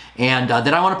 and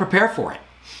that I want to prepare for it.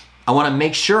 I want to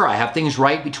make sure I have things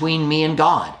right between me and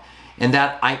God, and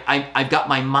that I've got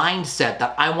my mindset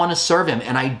that I want to serve him,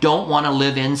 and I don't want to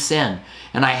live in sin,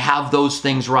 and I have those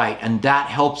things right, and that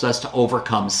helps us to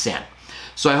overcome sin.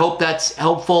 So I hope that's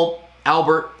helpful,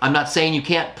 Albert. I'm not saying you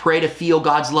can't pray to feel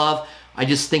God's love. I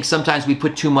just think sometimes we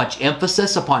put too much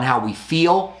emphasis upon how we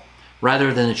feel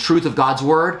rather than the truth of God's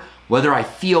word. Whether I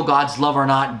feel God's love or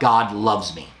not, God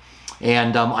loves me.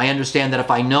 And I understand that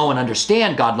if I know and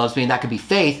understand God loves me, and that could be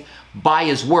faith by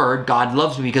his word, God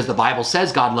loves me because the Bible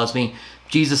says God loves me.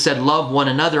 Jesus said, love one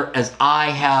another as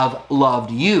I have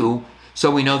loved you.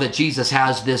 So we know that Jesus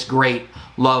has this great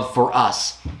love for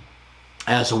us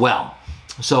as well.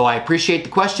 So I appreciate the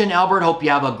question, Albert. Hope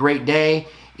you have a great day.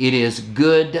 It is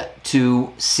good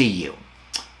to see you.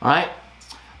 All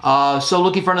right. So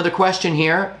looking for another question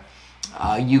here.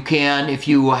 You can, if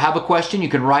you have a question, you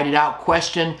can write it out,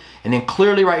 question, and then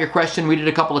clearly write your question, read it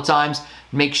a couple of times,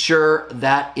 make sure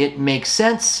that it makes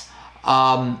sense.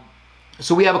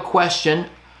 So we have a question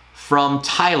from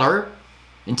Tyler,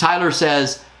 and Tyler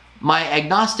says, my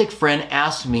agnostic friend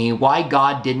asked me why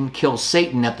God didn't kill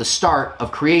Satan at the start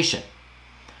of creation.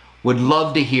 Would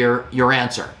love to hear your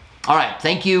answer. All right,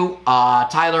 thank you,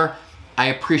 Tyler. I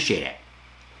appreciate it.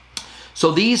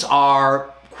 So these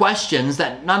are questions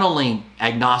that not only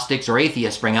agnostics or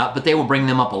atheists bring up, but they will bring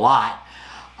them up a lot.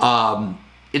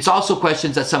 It's also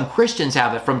questions that some Christians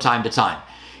have it from time to time.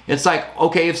 It's like,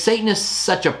 okay, if Satan is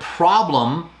such a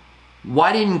problem,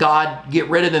 why didn't God get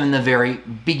rid of him in the very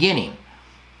beginning?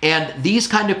 And these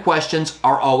kind of questions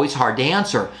are always hard to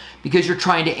answer because you're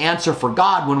trying to answer for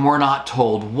God when we're not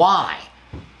told why.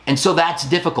 And so that's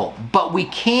difficult. But we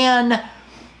can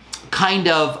kind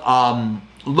of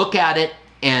look at it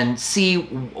and see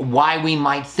why we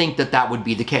might think that that would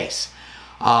be the case.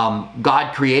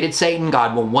 God created Satan.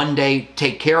 God will one day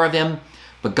take care of him,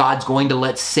 but God's going to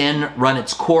let sin run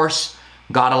its course.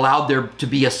 God allowed there to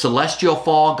be a celestial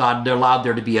fall. God allowed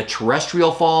there to be a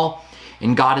terrestrial fall,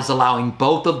 and God is allowing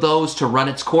both of those to run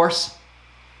its course.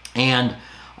 And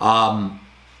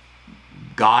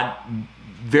God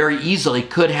very easily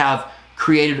could have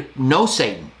created no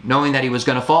Satan, knowing that he was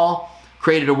going to fall,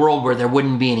 created a world where there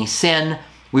wouldn't be any sin.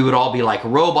 We would all be like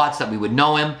robots, that we would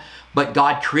know him. But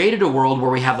God created a world where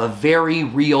we have a very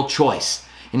real choice.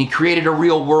 And he created a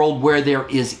real world where there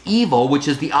is evil, which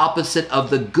is the opposite of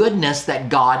the goodness that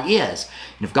God is.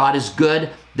 And if God is good,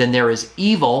 then there is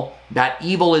evil. That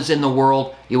evil is in the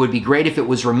world. It would be great if it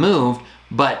was removed.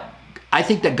 But I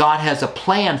think that God has a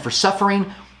plan for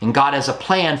suffering, and God has a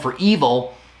plan for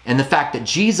evil. And the fact that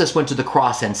Jesus went to the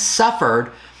cross and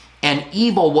suffered, and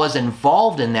evil was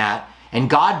involved in that, and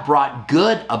God brought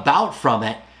good about from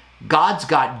it. God's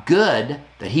got good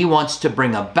that he wants to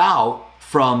bring about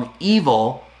from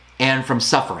evil and from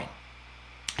suffering.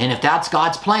 And if that's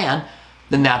God's plan,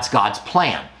 then that's God's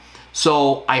plan.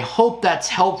 So I hope that's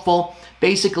helpful.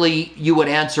 Basically, you would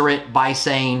answer it by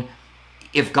saying,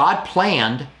 if God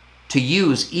planned to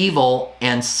use evil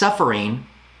and suffering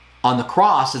on the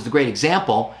cross as the great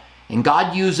example, and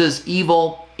God uses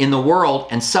evil in the world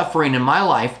and suffering in my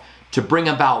life to bring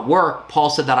about work, Paul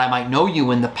said that I might know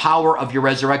you in the power of your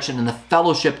resurrection and the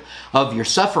fellowship of your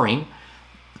suffering,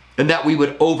 and that we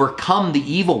would overcome the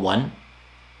evil one,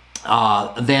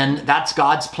 then that's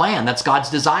God's plan. That's God's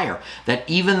desire. That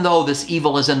even though this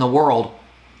evil is in the world,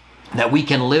 that we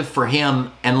can live for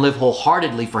him and live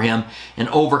wholeheartedly for him and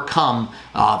overcome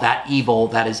that evil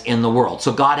that is in the world.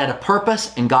 So God had a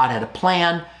purpose and God had a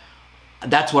plan.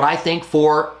 That's what I think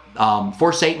for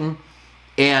for Satan,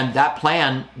 and that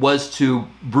plan was to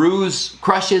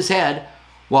crush his head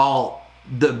while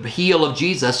the heel of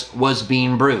Jesus was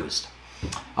being bruised.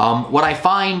 What I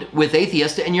find with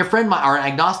atheists, and your friend might, or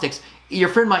agnostics, your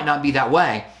friend might not be that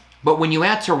way, but when you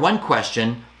answer one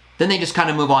question, then they just kind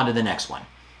of move on to the next one.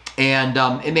 And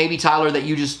it may be, Tyler, that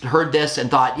you just heard this and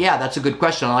thought, yeah, that's a good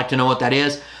question. I'd like to know what that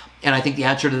is. And I think the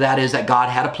answer to that is that God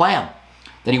had a plan,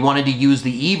 that he wanted to use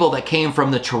the evil that came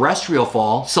from the celestial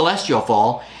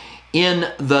fall in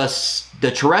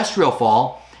the terrestrial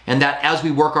fall, and that as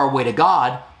we work our way to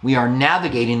God, we are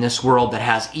navigating this world that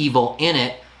has evil in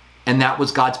it, and that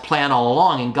was God's plan all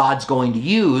along, and God's going to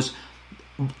use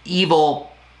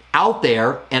evil out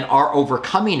there and are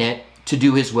overcoming it to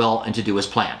do his will and to do his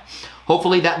plan.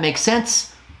 Hopefully that makes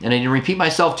sense, and I didn't repeat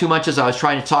myself too much as I was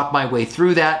trying to talk my way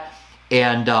through that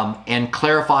and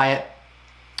clarify it.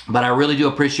 But I really do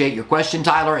appreciate your question,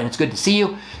 Tyler, and it's good to see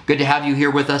you. Good to have you here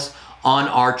with us on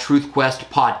our Truth Quest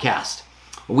podcast.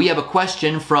 We have a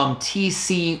question from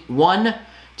TC1.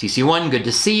 TC1, good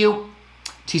to see you.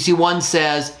 TC1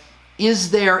 says, is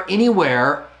there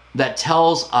anywhere that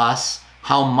tells us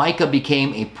how Micah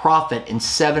became a prophet in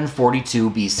 742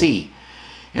 BC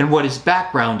and what his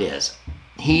background is?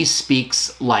 He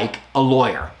speaks like a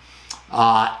lawyer.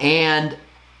 And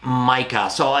Micah.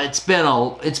 So it's been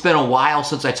a while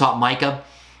since I taught Micah,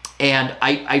 and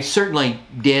I certainly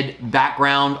did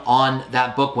background on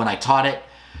that book when I taught it,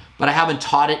 but I haven't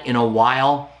taught it in a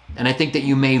while, and I think that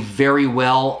you may very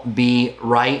well be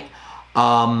right.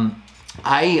 I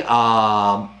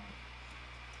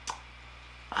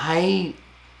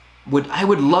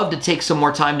would love to take some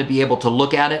more time to be able to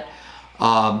look at it,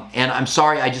 and I'm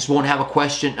sorry I just won't have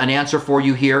an answer for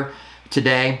you here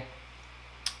today.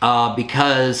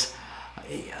 Because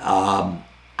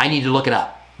I need to look it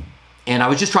up. And I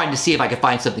was just trying to see if I could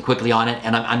find something quickly on it,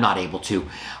 and I'm not able to.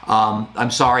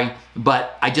 I'm sorry,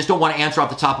 but I just don't want to answer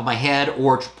off the top of my head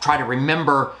or try to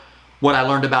remember what I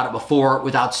learned about it before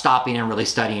without stopping and really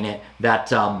studying it.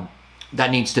 That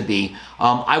needs to be.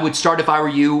 I would start, if I were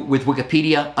you, with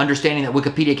Wikipedia, understanding that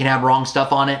Wikipedia can have wrong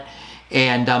stuff on it,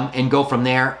 and go from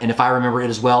there. And if I remember it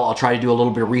as well, I'll try to do a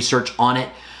little bit of research on it.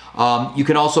 You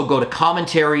can also go to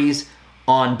commentaries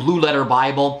on Blue Letter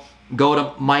Bible. Go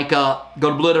to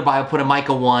Blue Letter Bible, put in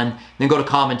Micah 1, then go to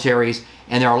commentaries,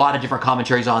 and there are a lot of different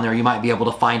commentaries on there. You might be able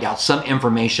to find out some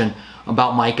information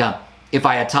about Micah. If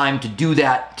I had time to do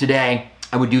that today,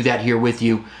 I would do that here with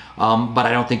you, but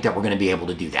I don't think that we're going to be able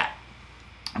to do that.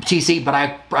 TC, but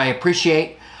I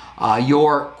appreciate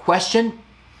your question.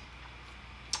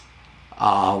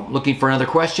 Looking for another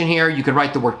question here. You can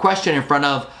write the word question in front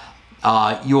of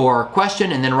your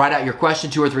question, and then write out your question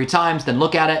 2 or 3 times, then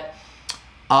look at it.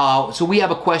 So we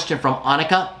have a question from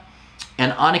Annika,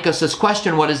 and Annika says,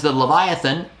 question, what is the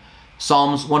Leviathan?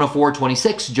 Psalms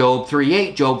 104:26, Job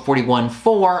 3:8, Job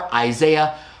 41:4,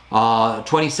 Isaiah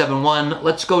 27:1.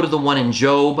 Let's go to the one in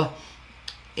Job,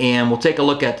 and we'll take a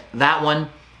look at that one.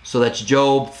 So that's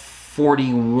Job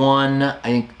 41, I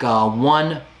think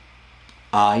 1.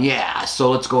 Yeah,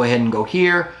 so let's go ahead and go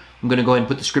here. I'm going to go ahead and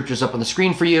put the scriptures up on the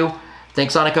screen for you.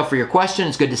 Thanks, Annika, for your question.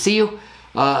 It's good to see you.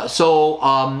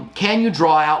 Can you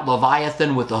draw out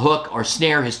Leviathan with a hook or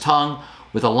snare his tongue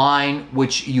with a line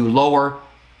which you lower?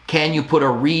 Can you put a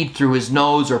reed through his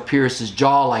nose or pierce his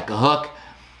jaw like a hook?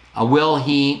 Will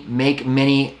he make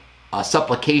many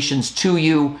supplications to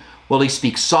you? Will he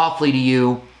speak softly to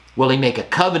you? Will he make a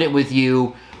covenant with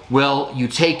you? Will you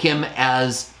take him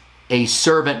as a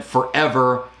servant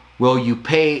forever? Will you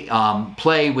play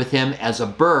with him as a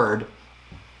bird,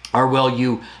 or will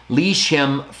you leash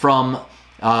him for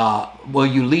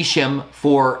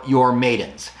your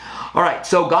maidens? All right,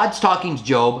 so God's talking to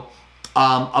Job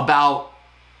about,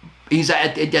 he's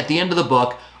at the end of the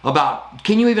book, about,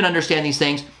 can you even understand these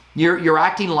things? You're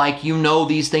acting like you know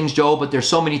these things, Job, but there's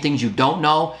so many things you don't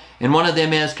know. And one of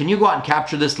them is, can you go out and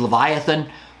capture this Leviathan?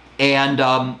 And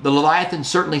the Leviathan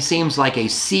certainly seems like a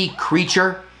sea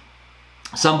creature.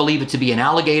 Some believe it to be an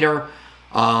alligator.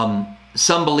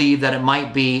 Some believe that it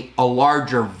might be a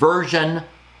larger version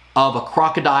of a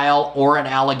crocodile or an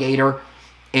alligator.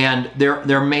 And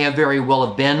there may have very well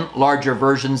have been larger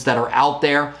versions that are out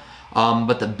there.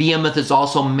 But the behemoth is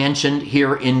also mentioned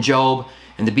here in Job.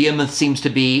 And the behemoth seems to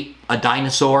be a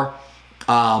dinosaur.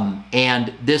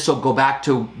 And this will go back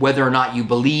to whether or not you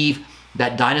believe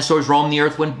that dinosaurs roam the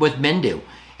earth with men do.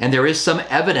 And there is some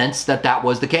evidence that that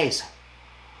was the case.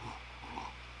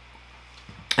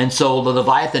 And so the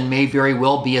Leviathan may very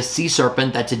well be a sea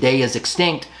serpent that today is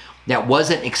extinct, that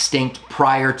wasn't extinct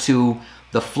prior to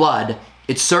the flood.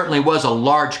 It certainly was a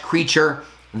large creature,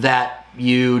 that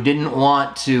you didn't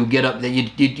want to get up, that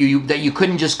you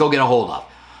couldn't just go get a hold of.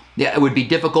 Yeah, it would be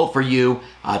difficult for you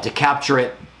to capture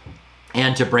it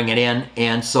and to bring it in.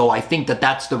 And so I think that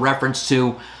that's the reference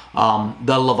to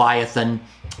the Leviathan.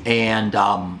 And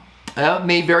it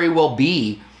may very well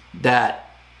be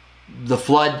that the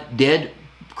flood did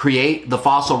create the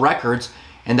fossil records,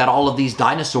 and that all of these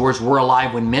dinosaurs were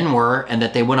alive when men were, and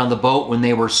that they went on the boat when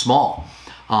they were small.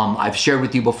 I've shared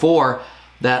with you before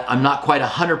that I'm not quite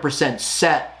 100%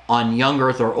 set on young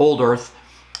Earth or old Earth,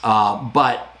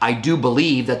 but I do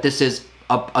believe that this is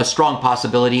a strong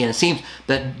possibility. And it seems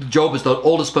that Job is the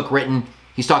oldest book written.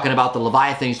 He's talking about the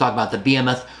Leviathan, he's talking about the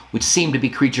Behemoth, which seem to be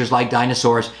creatures like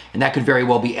dinosaurs, and that could very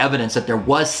well be evidence that there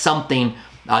was something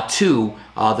to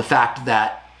the fact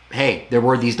that, hey, there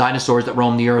were these dinosaurs that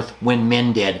roamed the earth when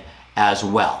men did as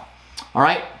well. All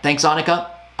right, thanks,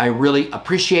 Annika. I really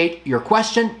appreciate your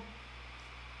question.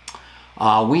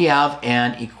 We have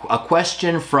a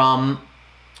question from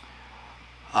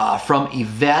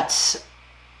Yvette.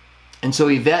 And so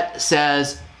Yvette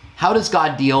says, how does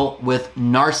God deal with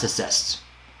narcissists?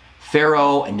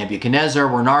 Pharaoh and Nebuchadnezzar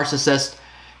were narcissist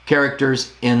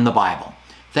characters in the Bible.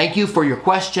 Thank you for your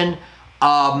question.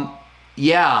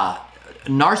 Yeah,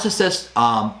 Narcissus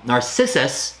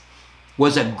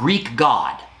was a Greek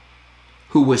god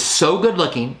who was so good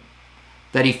looking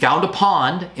that he found a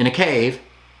pond in a cave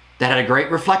that had a great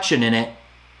reflection in it,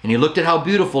 and he looked at how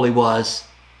beautiful he was,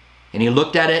 and he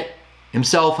looked at it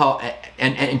himself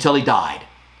until he died,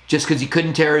 just because he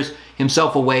couldn't tear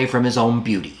himself away from his own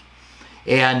beauty.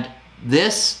 And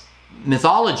this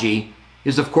mythology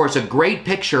is, of course, a great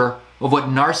picture of what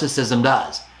narcissism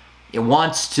does. It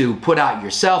wants to put out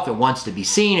yourself, it wants to be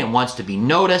seen, it wants to be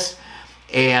noticed,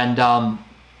 and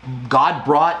God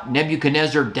brought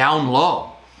Nebuchadnezzar down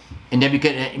low, and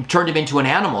Nebuchadnezzar turned him into an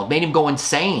animal. It made him go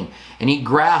insane and eat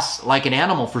grass like an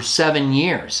animal for 7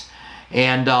 years.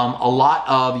 And a lot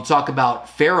of, you talk about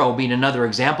Pharaoh being another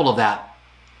example of that.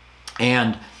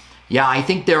 And yeah, I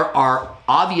think there are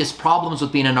obvious problems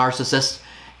with being a narcissist,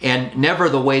 and never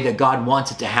the way that God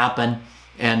wants it to happen.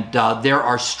 And there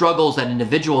are struggles that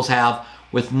individuals have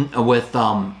with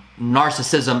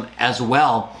narcissism as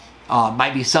well.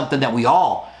 Might be something that we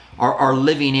all are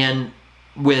living in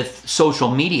with social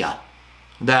media,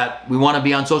 that we want to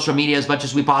be on social media as much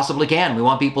as we possibly can. We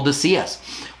want people to see us.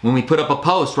 When we put up a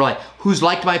post, we're like, who's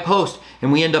liked my post? And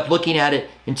we end up looking at it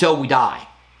until we die.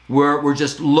 We're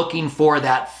just looking for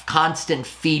that constant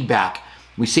feedback.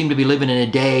 We seem to be living in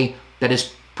a day that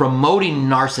is promoting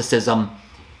narcissism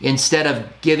instead of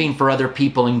giving for other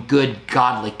people in good,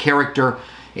 godly character.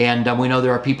 And we know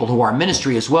there are people who are in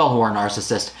ministry as well who are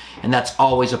narcissists, and that's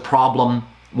always a problem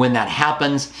when that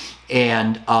happens.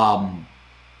 And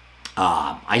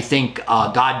I think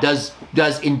God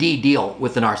does indeed deal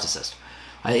with the narcissist.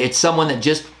 It's someone that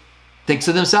just thinks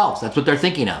of themselves. That's what they're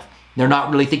thinking of. They're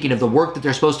not really thinking of the work that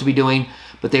they're supposed to be doing,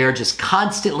 but they are just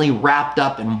constantly wrapped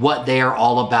up in what they are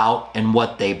all about and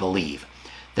what they believe.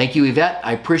 Thank you, Yvette.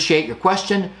 I appreciate your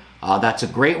question. That's a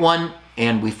great one,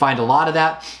 and we find a lot of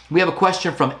that. We have a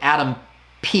question from Adam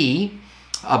P.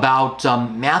 about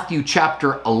Matthew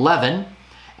chapter 11.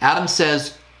 Adam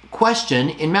says, question,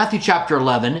 in Matthew chapter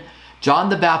 11, John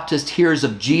the Baptist hears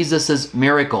of Jesus's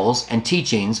miracles and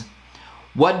teachings.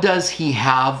 Why does he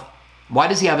have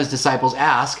his disciples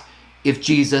ask if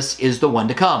Jesus is the one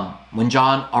to come, when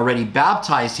John already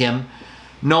baptized him,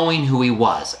 knowing who he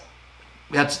was?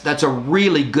 That's a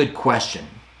really good question.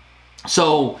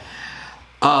 So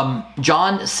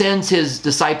John sends his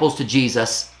disciples to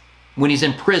Jesus when he's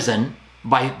in prison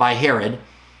by Herod,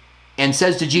 and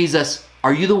says to Jesus,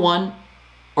 are you the one,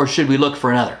 or should we look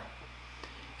for another?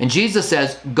 And Jesus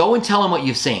says, go and tell him what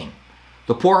you've seen.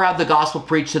 The poor have the gospel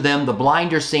preached to them, the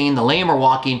blind are seeing, the lame are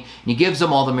walking, and he gives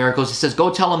them all the miracles. He says,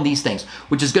 go tell him these things,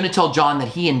 which is going to tell John that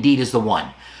he indeed is the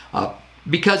one.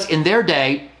 Because in their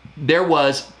day, there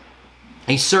was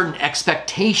a certain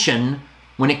expectation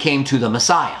when it came to the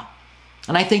Messiah.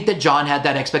 And I think that John had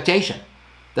that expectation,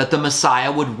 that the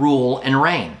Messiah would rule and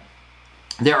reign.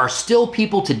 There are still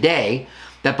people today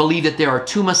that believe that there are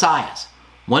two Messiahs.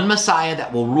 One Messiah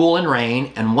that will rule and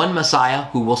reign, and one Messiah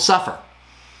who will suffer.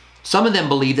 Some of them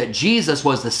believe that Jesus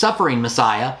was the suffering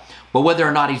Messiah, but whether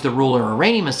or not he's the ruler or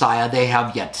reigning Messiah, they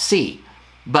have yet to see.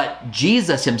 But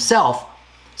Jesus himself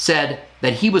said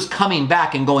that he was coming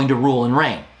back and going to rule and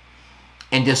reign.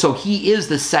 And so he is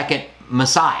the second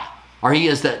Messiah, or he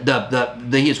is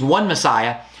he is one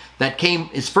Messiah that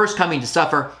is first coming to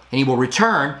suffer, and he will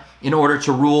return in order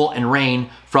to rule and reign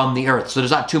from the earth. So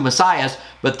there's not two Messiahs,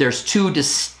 but there's two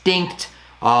distinct,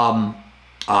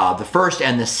 the first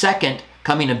and the second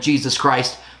coming of Jesus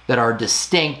Christ that are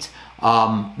distinct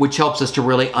which helps us to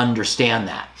really understand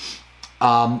that.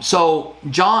 So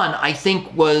John, I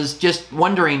think, was just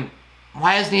wondering,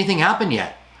 why hasn't anything happened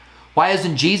yet? Why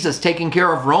hasn't Jesus taken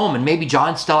care of Rome? And maybe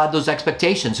John still had those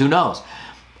expectations. Who knows?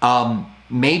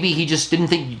 Maybe he just didn't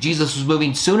think Jesus was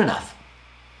moving soon enough.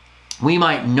 We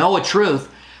might know a truth,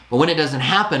 but when it doesn't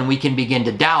happen, we can begin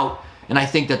to doubt. And I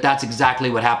think that that's exactly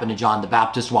what happened to John the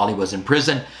Baptist while he was in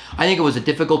prison. I think it was a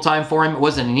difficult time for him. It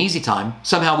wasn't an easy time.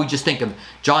 Somehow we just think of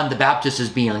John the Baptist as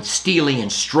being steely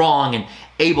and strong and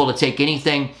able to take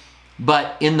anything.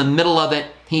 But in the middle of it,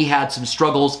 he had some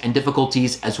struggles and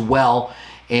difficulties as well.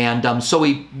 And so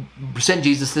he sent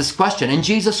Jesus this question. And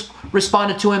Jesus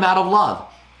responded to him out of love,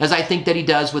 as I think that he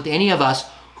does with any of us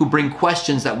who bring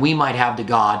questions that we might have to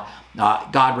God.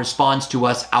 God responds to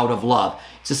us out of love.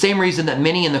 It's the same reason that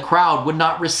many in the crowd would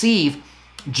not receive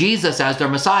Jesus as their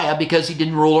Messiah, because he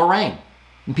didn't rule or reign.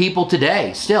 And people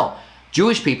today, still,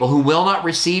 Jewish people who will not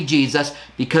receive Jesus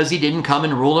because he didn't come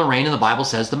and rule and reign, and the Bible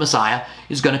says the Messiah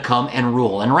is going to come and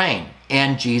rule and reign.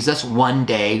 And Jesus one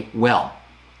day will.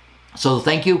 So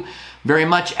thank you very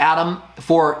much, Adam,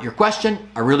 for your question.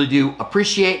 I really do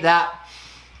appreciate that.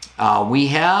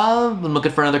 I'm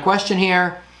looking for another question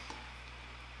here.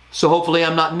 So hopefully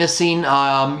I'm not missing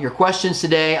your questions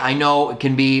today. I know it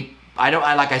can be,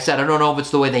 like I said, I don't know if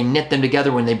it's the way they knit them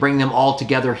together when they bring them all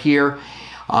together here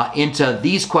into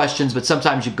these questions, but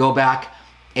sometimes you go back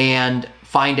and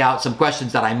find out some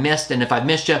questions that I missed. And if I've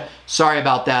missed you, sorry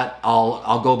about that.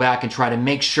 I'll go back and try to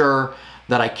make sure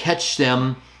that I catch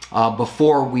them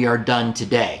before we are done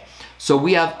today. So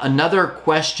we have another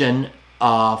question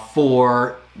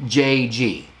for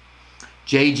JG.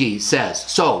 JG says,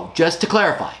 so just to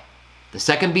clarify, the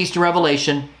second beast in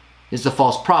Revelation is the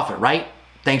false prophet, right?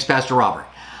 Thanks, Pastor Robert.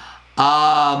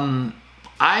 I'm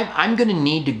going to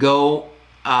need to go.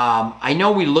 I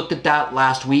know we looked at that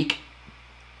last week,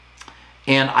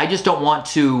 and I just don't want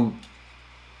to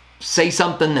say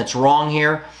something that's wrong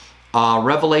here.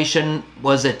 Revelation,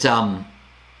 was it, where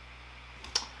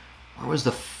was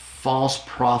the false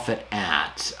prophet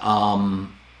at?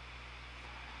 I'm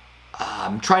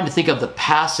trying to think of the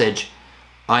passage.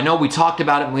 I know we talked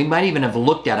about it, and we might even have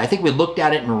looked at it. I think we looked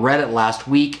at it and read it last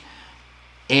week,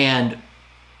 and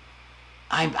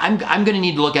I'm going to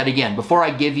need to look at it again before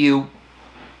I give you,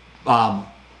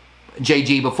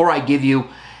 JG, before I give you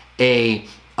a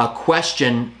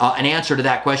question, an answer to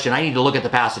that question. I need to look at the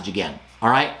passage again. All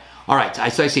right? All right.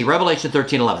 So I see Revelation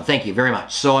 13:11. Thank you very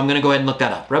much. So I'm going to go ahead and look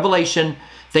that up. Revelation,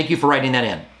 thank you for writing that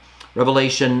in.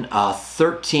 Revelation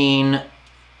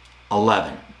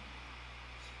 13:11.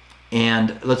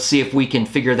 And let's see if we can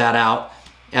figure that out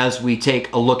as we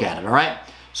take a look at it. All right.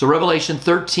 So Revelation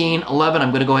 13:11.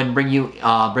 I'm going to go ahead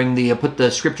and put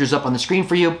the scriptures up on the screen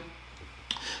for you.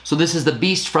 So this is the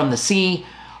beast from the sea.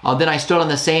 Then I stood on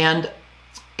the sand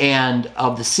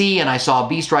of the sea, and I saw a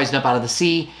beast rising up out of the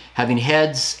sea, having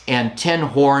heads and 10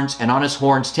 horns, and on his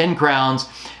horns 10 crowns,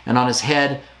 and on his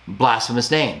head blasphemous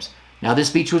names. Now this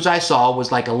beast which I saw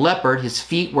was like a leopard. His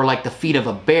feet were like the feet of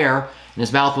a bear, and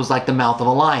his mouth was like the mouth of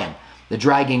a lion. The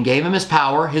dragon gave him his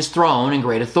power, his throne, and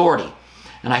great authority.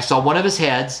 And I saw one of his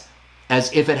heads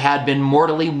as if it had been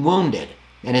mortally wounded,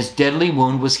 and his deadly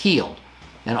wound was healed.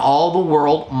 And all the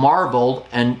world marveled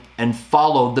and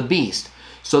followed the beast.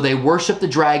 So they worshiped the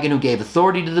dragon who gave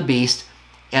authority to the beast,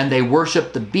 and they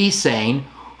worshiped the beast, saying,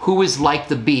 who is like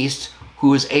the beast,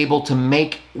 who is able to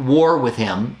make war with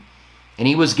him? And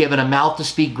he was given a mouth to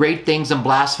speak great things and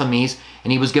blasphemies,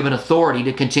 and he was given authority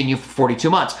to continue for 42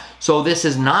 months. So this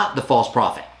is not the false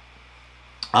prophet,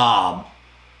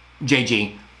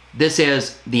 JG. This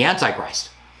is the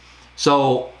Antichrist.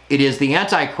 So it is the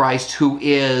Antichrist who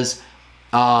is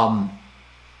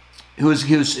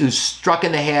who's struck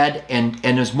in the head and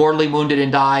is mortally wounded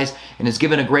and dies, and is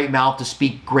given a great mouth to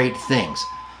speak great things.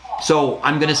 So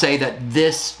I'm going to say that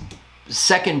this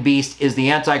second beast is the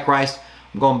Antichrist.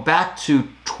 I'm going back to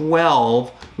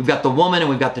 12. We've got the woman and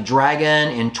we've got the dragon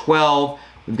in 12.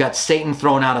 We've got Satan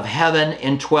thrown out of heaven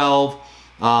in 12.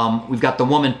 We've got the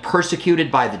woman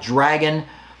persecuted by the dragon,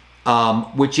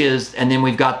 and then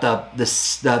we've got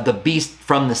the beast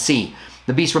from the sea.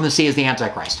 The beast from the sea is the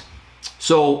Antichrist.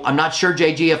 So I'm not sure,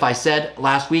 JG, if I said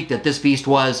last week that this beast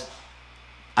was,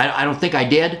 I don't think I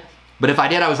did, but if I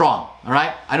did, I was wrong, all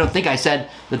right? I don't think I said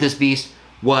that this beast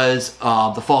was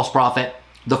the false prophet.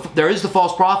 There is the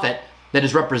false prophet that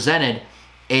is represented,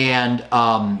 and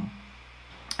I'm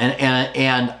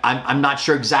not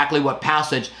sure exactly what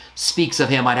passage speaks of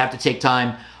him. I'd have to take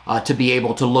time to be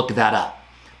able to look that up.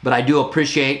 But I do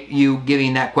appreciate you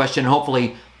giving that question.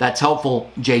 Hopefully that's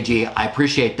helpful, JG. I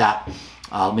appreciate that.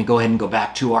 Let me go ahead and go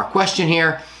back to our question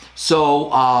here.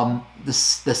 So the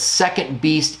second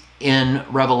beast in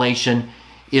Revelation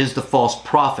is the false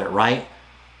prophet, right?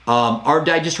 Or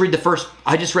did I just read the first?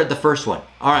 I just read the first one.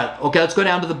 All right, okay, let's go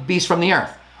down to the beast from the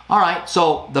earth. All right,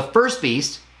 so the first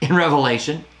beast in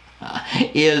Revelation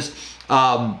is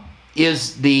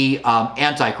the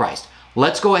Antichrist.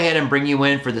 Let's go ahead and bring you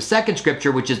in for the second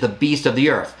scripture, which is the beast of the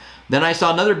earth. Then I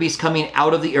saw another beast coming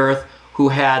out of the earth who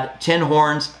had 10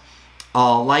 horns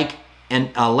like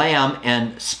a lamb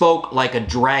and spoke like a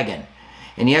dragon.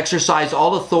 And he exercised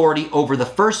all authority over the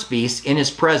first beast in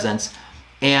his presence,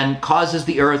 and causes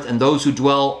the earth and those who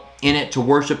dwell in it to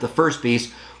worship the first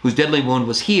beast, whose deadly wound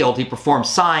was healed. He performed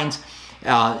signs.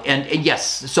 And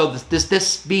yes, so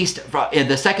this beast,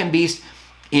 the second beast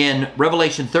in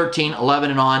Revelation 13, 11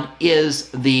 and on, is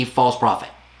the false prophet.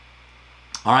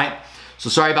 All right? So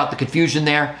sorry about the confusion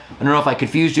there. I don't know if I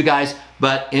confused you guys,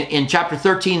 but in chapter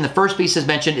 13, the first beast that's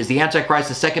mentioned is the Antichrist.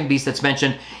 The second beast that's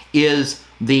mentioned is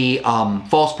the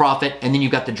false prophet. And then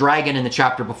you've got the dragon in the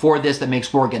chapter before this that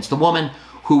makes war against the woman,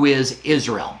 who is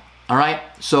Israel. All right?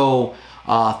 So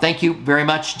thank you very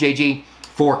much, JG,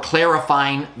 for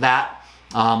clarifying that.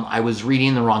 I was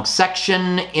reading the wrong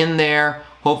section in there.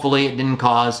 Hopefully it didn't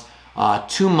cause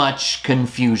too much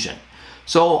confusion.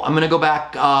 So I'm going to go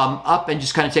back up and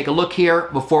just kind of take a look here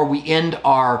before we end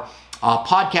our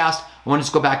podcast. I want to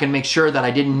just go back and make sure that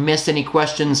I didn't miss any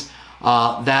questions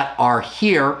that are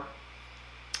here.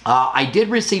 I did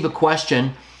receive a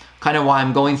question, kind of while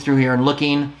I'm going through here and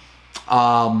looking.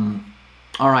 All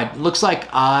right, looks like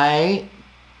I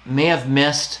may have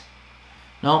missed.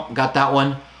 No, got that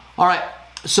one. All right,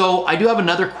 so I do have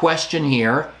another question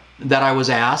here that I was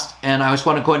asked, and I just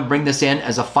want to go ahead and bring this in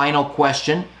as a final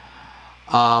question.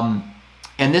 And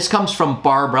this comes from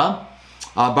Barbara.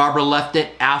 Barbara left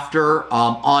it after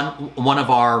on one of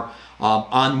our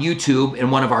on YouTube in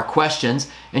one of our questions,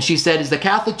 and she said, "Is the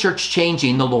Catholic Church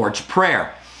changing the Lord's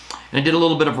Prayer?" And I did a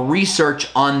little bit of research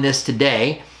on this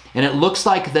today, and it looks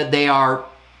like that they are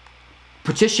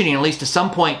petitioning, at least to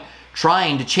some point,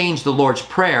 trying to change the Lord's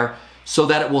Prayer so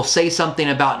that it will say something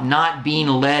about not being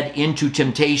led into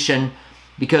temptation,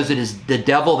 because it is the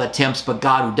devil that tempts, but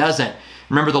God who doesn't.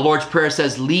 Remember, the Lord's Prayer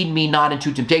says, "Lead me not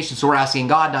into temptation." So we're asking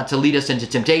God not to lead us into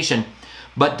temptation,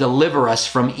 but deliver us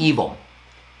from evil.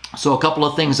 So a couple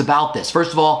of things about this.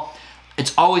 First of all,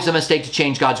 it's always a mistake to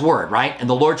change God's word, right? And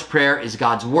the Lord's Prayer is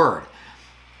God's word.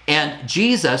 And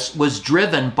Jesus was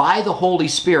driven by the Holy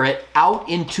Spirit out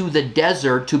into the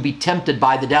desert to be tempted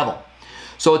by the devil.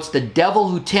 So it's the devil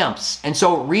who tempts. And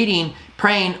so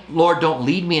praying, "Lord, don't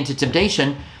lead me into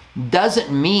temptation,"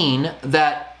 doesn't mean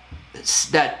that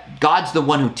God's the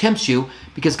one who tempts you,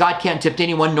 because God can't tempt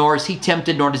anyone, nor is he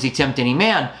tempted, nor does he tempt any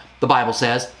man, the Bible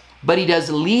says. But he does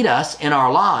lead us in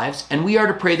our lives, and we are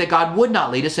to pray that God would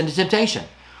not lead us into temptation.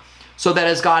 So that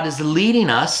as God is leading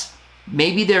us,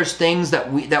 maybe there's things that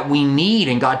we need,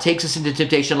 and God takes us into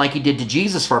temptation like he did to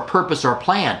Jesus for a purpose or a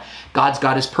plan. God's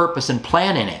got his purpose and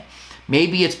plan in it.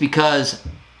 Maybe it's because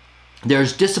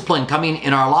there's discipline coming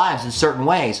in our lives in certain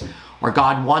ways, or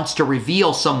God wants to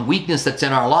reveal some weakness that's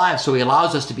in our lives, so he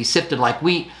allows us to be sifted like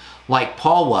wheat, like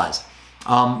Paul was.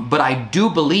 But I do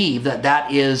believe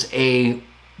that is a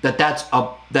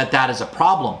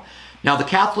problem. Now, the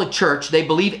Catholic Church, they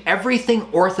believe everything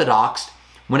orthodox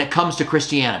when it comes to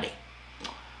Christianity.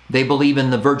 They believe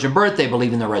in the virgin birth, they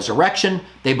believe in the resurrection,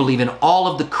 they believe in all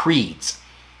of the creeds.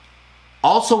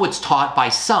 Also, it's taught by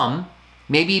some,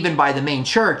 maybe even by the main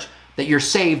church, that you're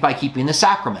saved by keeping the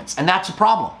sacraments. And that's a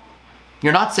problem.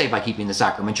 You're not saved by keeping the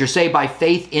sacraments. You're saved by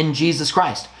faith in Jesus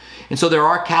Christ. And so there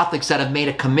are Catholics that have made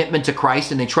a commitment to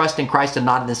Christ, and they trust in Christ and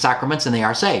not in the sacraments, and they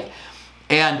are saved.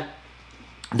 And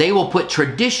they will put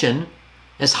tradition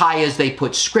as high as they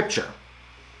put Scripture,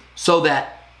 so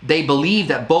that they believe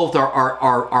that both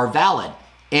are valid.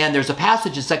 And there's a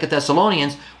passage in 2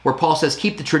 Thessalonians where Paul says,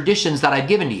 "Keep the traditions that I've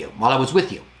given to you while I was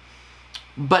with you."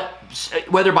 But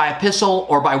whether by epistle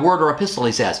or by word or epistle,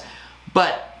 he says.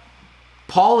 But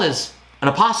Paul is an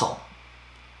apostle,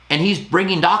 and he's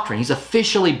bringing doctrine. He's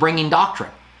officially bringing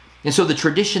doctrine. And so the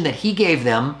tradition that he gave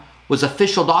them was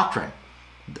official doctrine.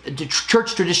 The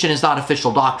church tradition is not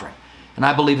official doctrine, and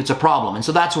I believe it's a problem. And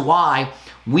so that's why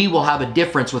we will have a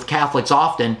difference with Catholics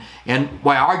often, and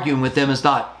why arguing with them is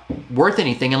not worth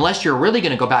anything unless you're really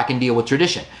going to go back and deal with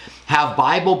tradition. Have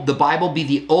the Bible be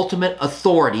the ultimate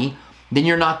authority, then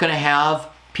you're not going to have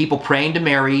people praying to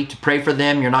Mary to pray for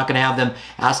them. You're not going to have them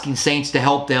asking saints to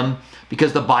help them,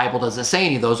 because the Bible doesn't say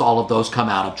any of those. All of those come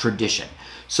out of tradition.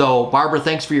 So, Barbara,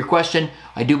 thanks for your question.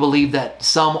 I do believe that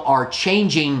some are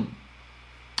changing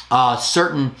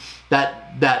certain,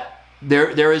 that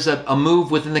there is a move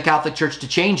within the Catholic Church to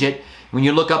change it. When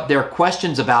you look up their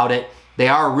questions about it, they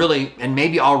are really, and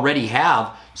maybe already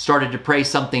have, started to pray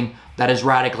something that is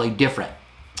radically different.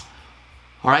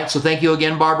 All right, so thank you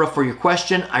again, Barbara, for your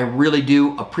question. I really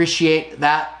do appreciate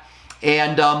that.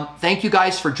 And thank you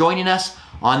guys for joining us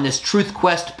on this Truth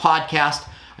Quest podcast.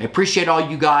 I appreciate all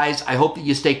you guys. I hope that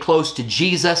you stay close to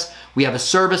Jesus. We have a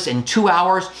service in 2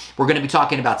 hours. We're going to be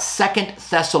talking about 2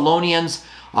 Thessalonians.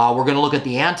 We're going to look at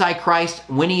the Antichrist,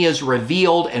 when he is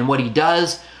revealed and what he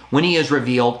does when he is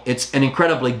revealed. It's an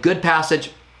incredibly good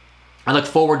passage. I look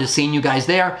forward to seeing you guys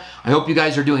there. I hope you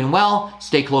guys are doing well.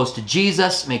 Stay close to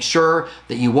Jesus. Make sure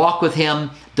that you walk with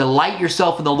him. Delight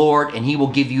yourself in the Lord, and he will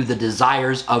give you the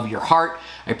desires of your heart.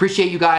 I appreciate you guys.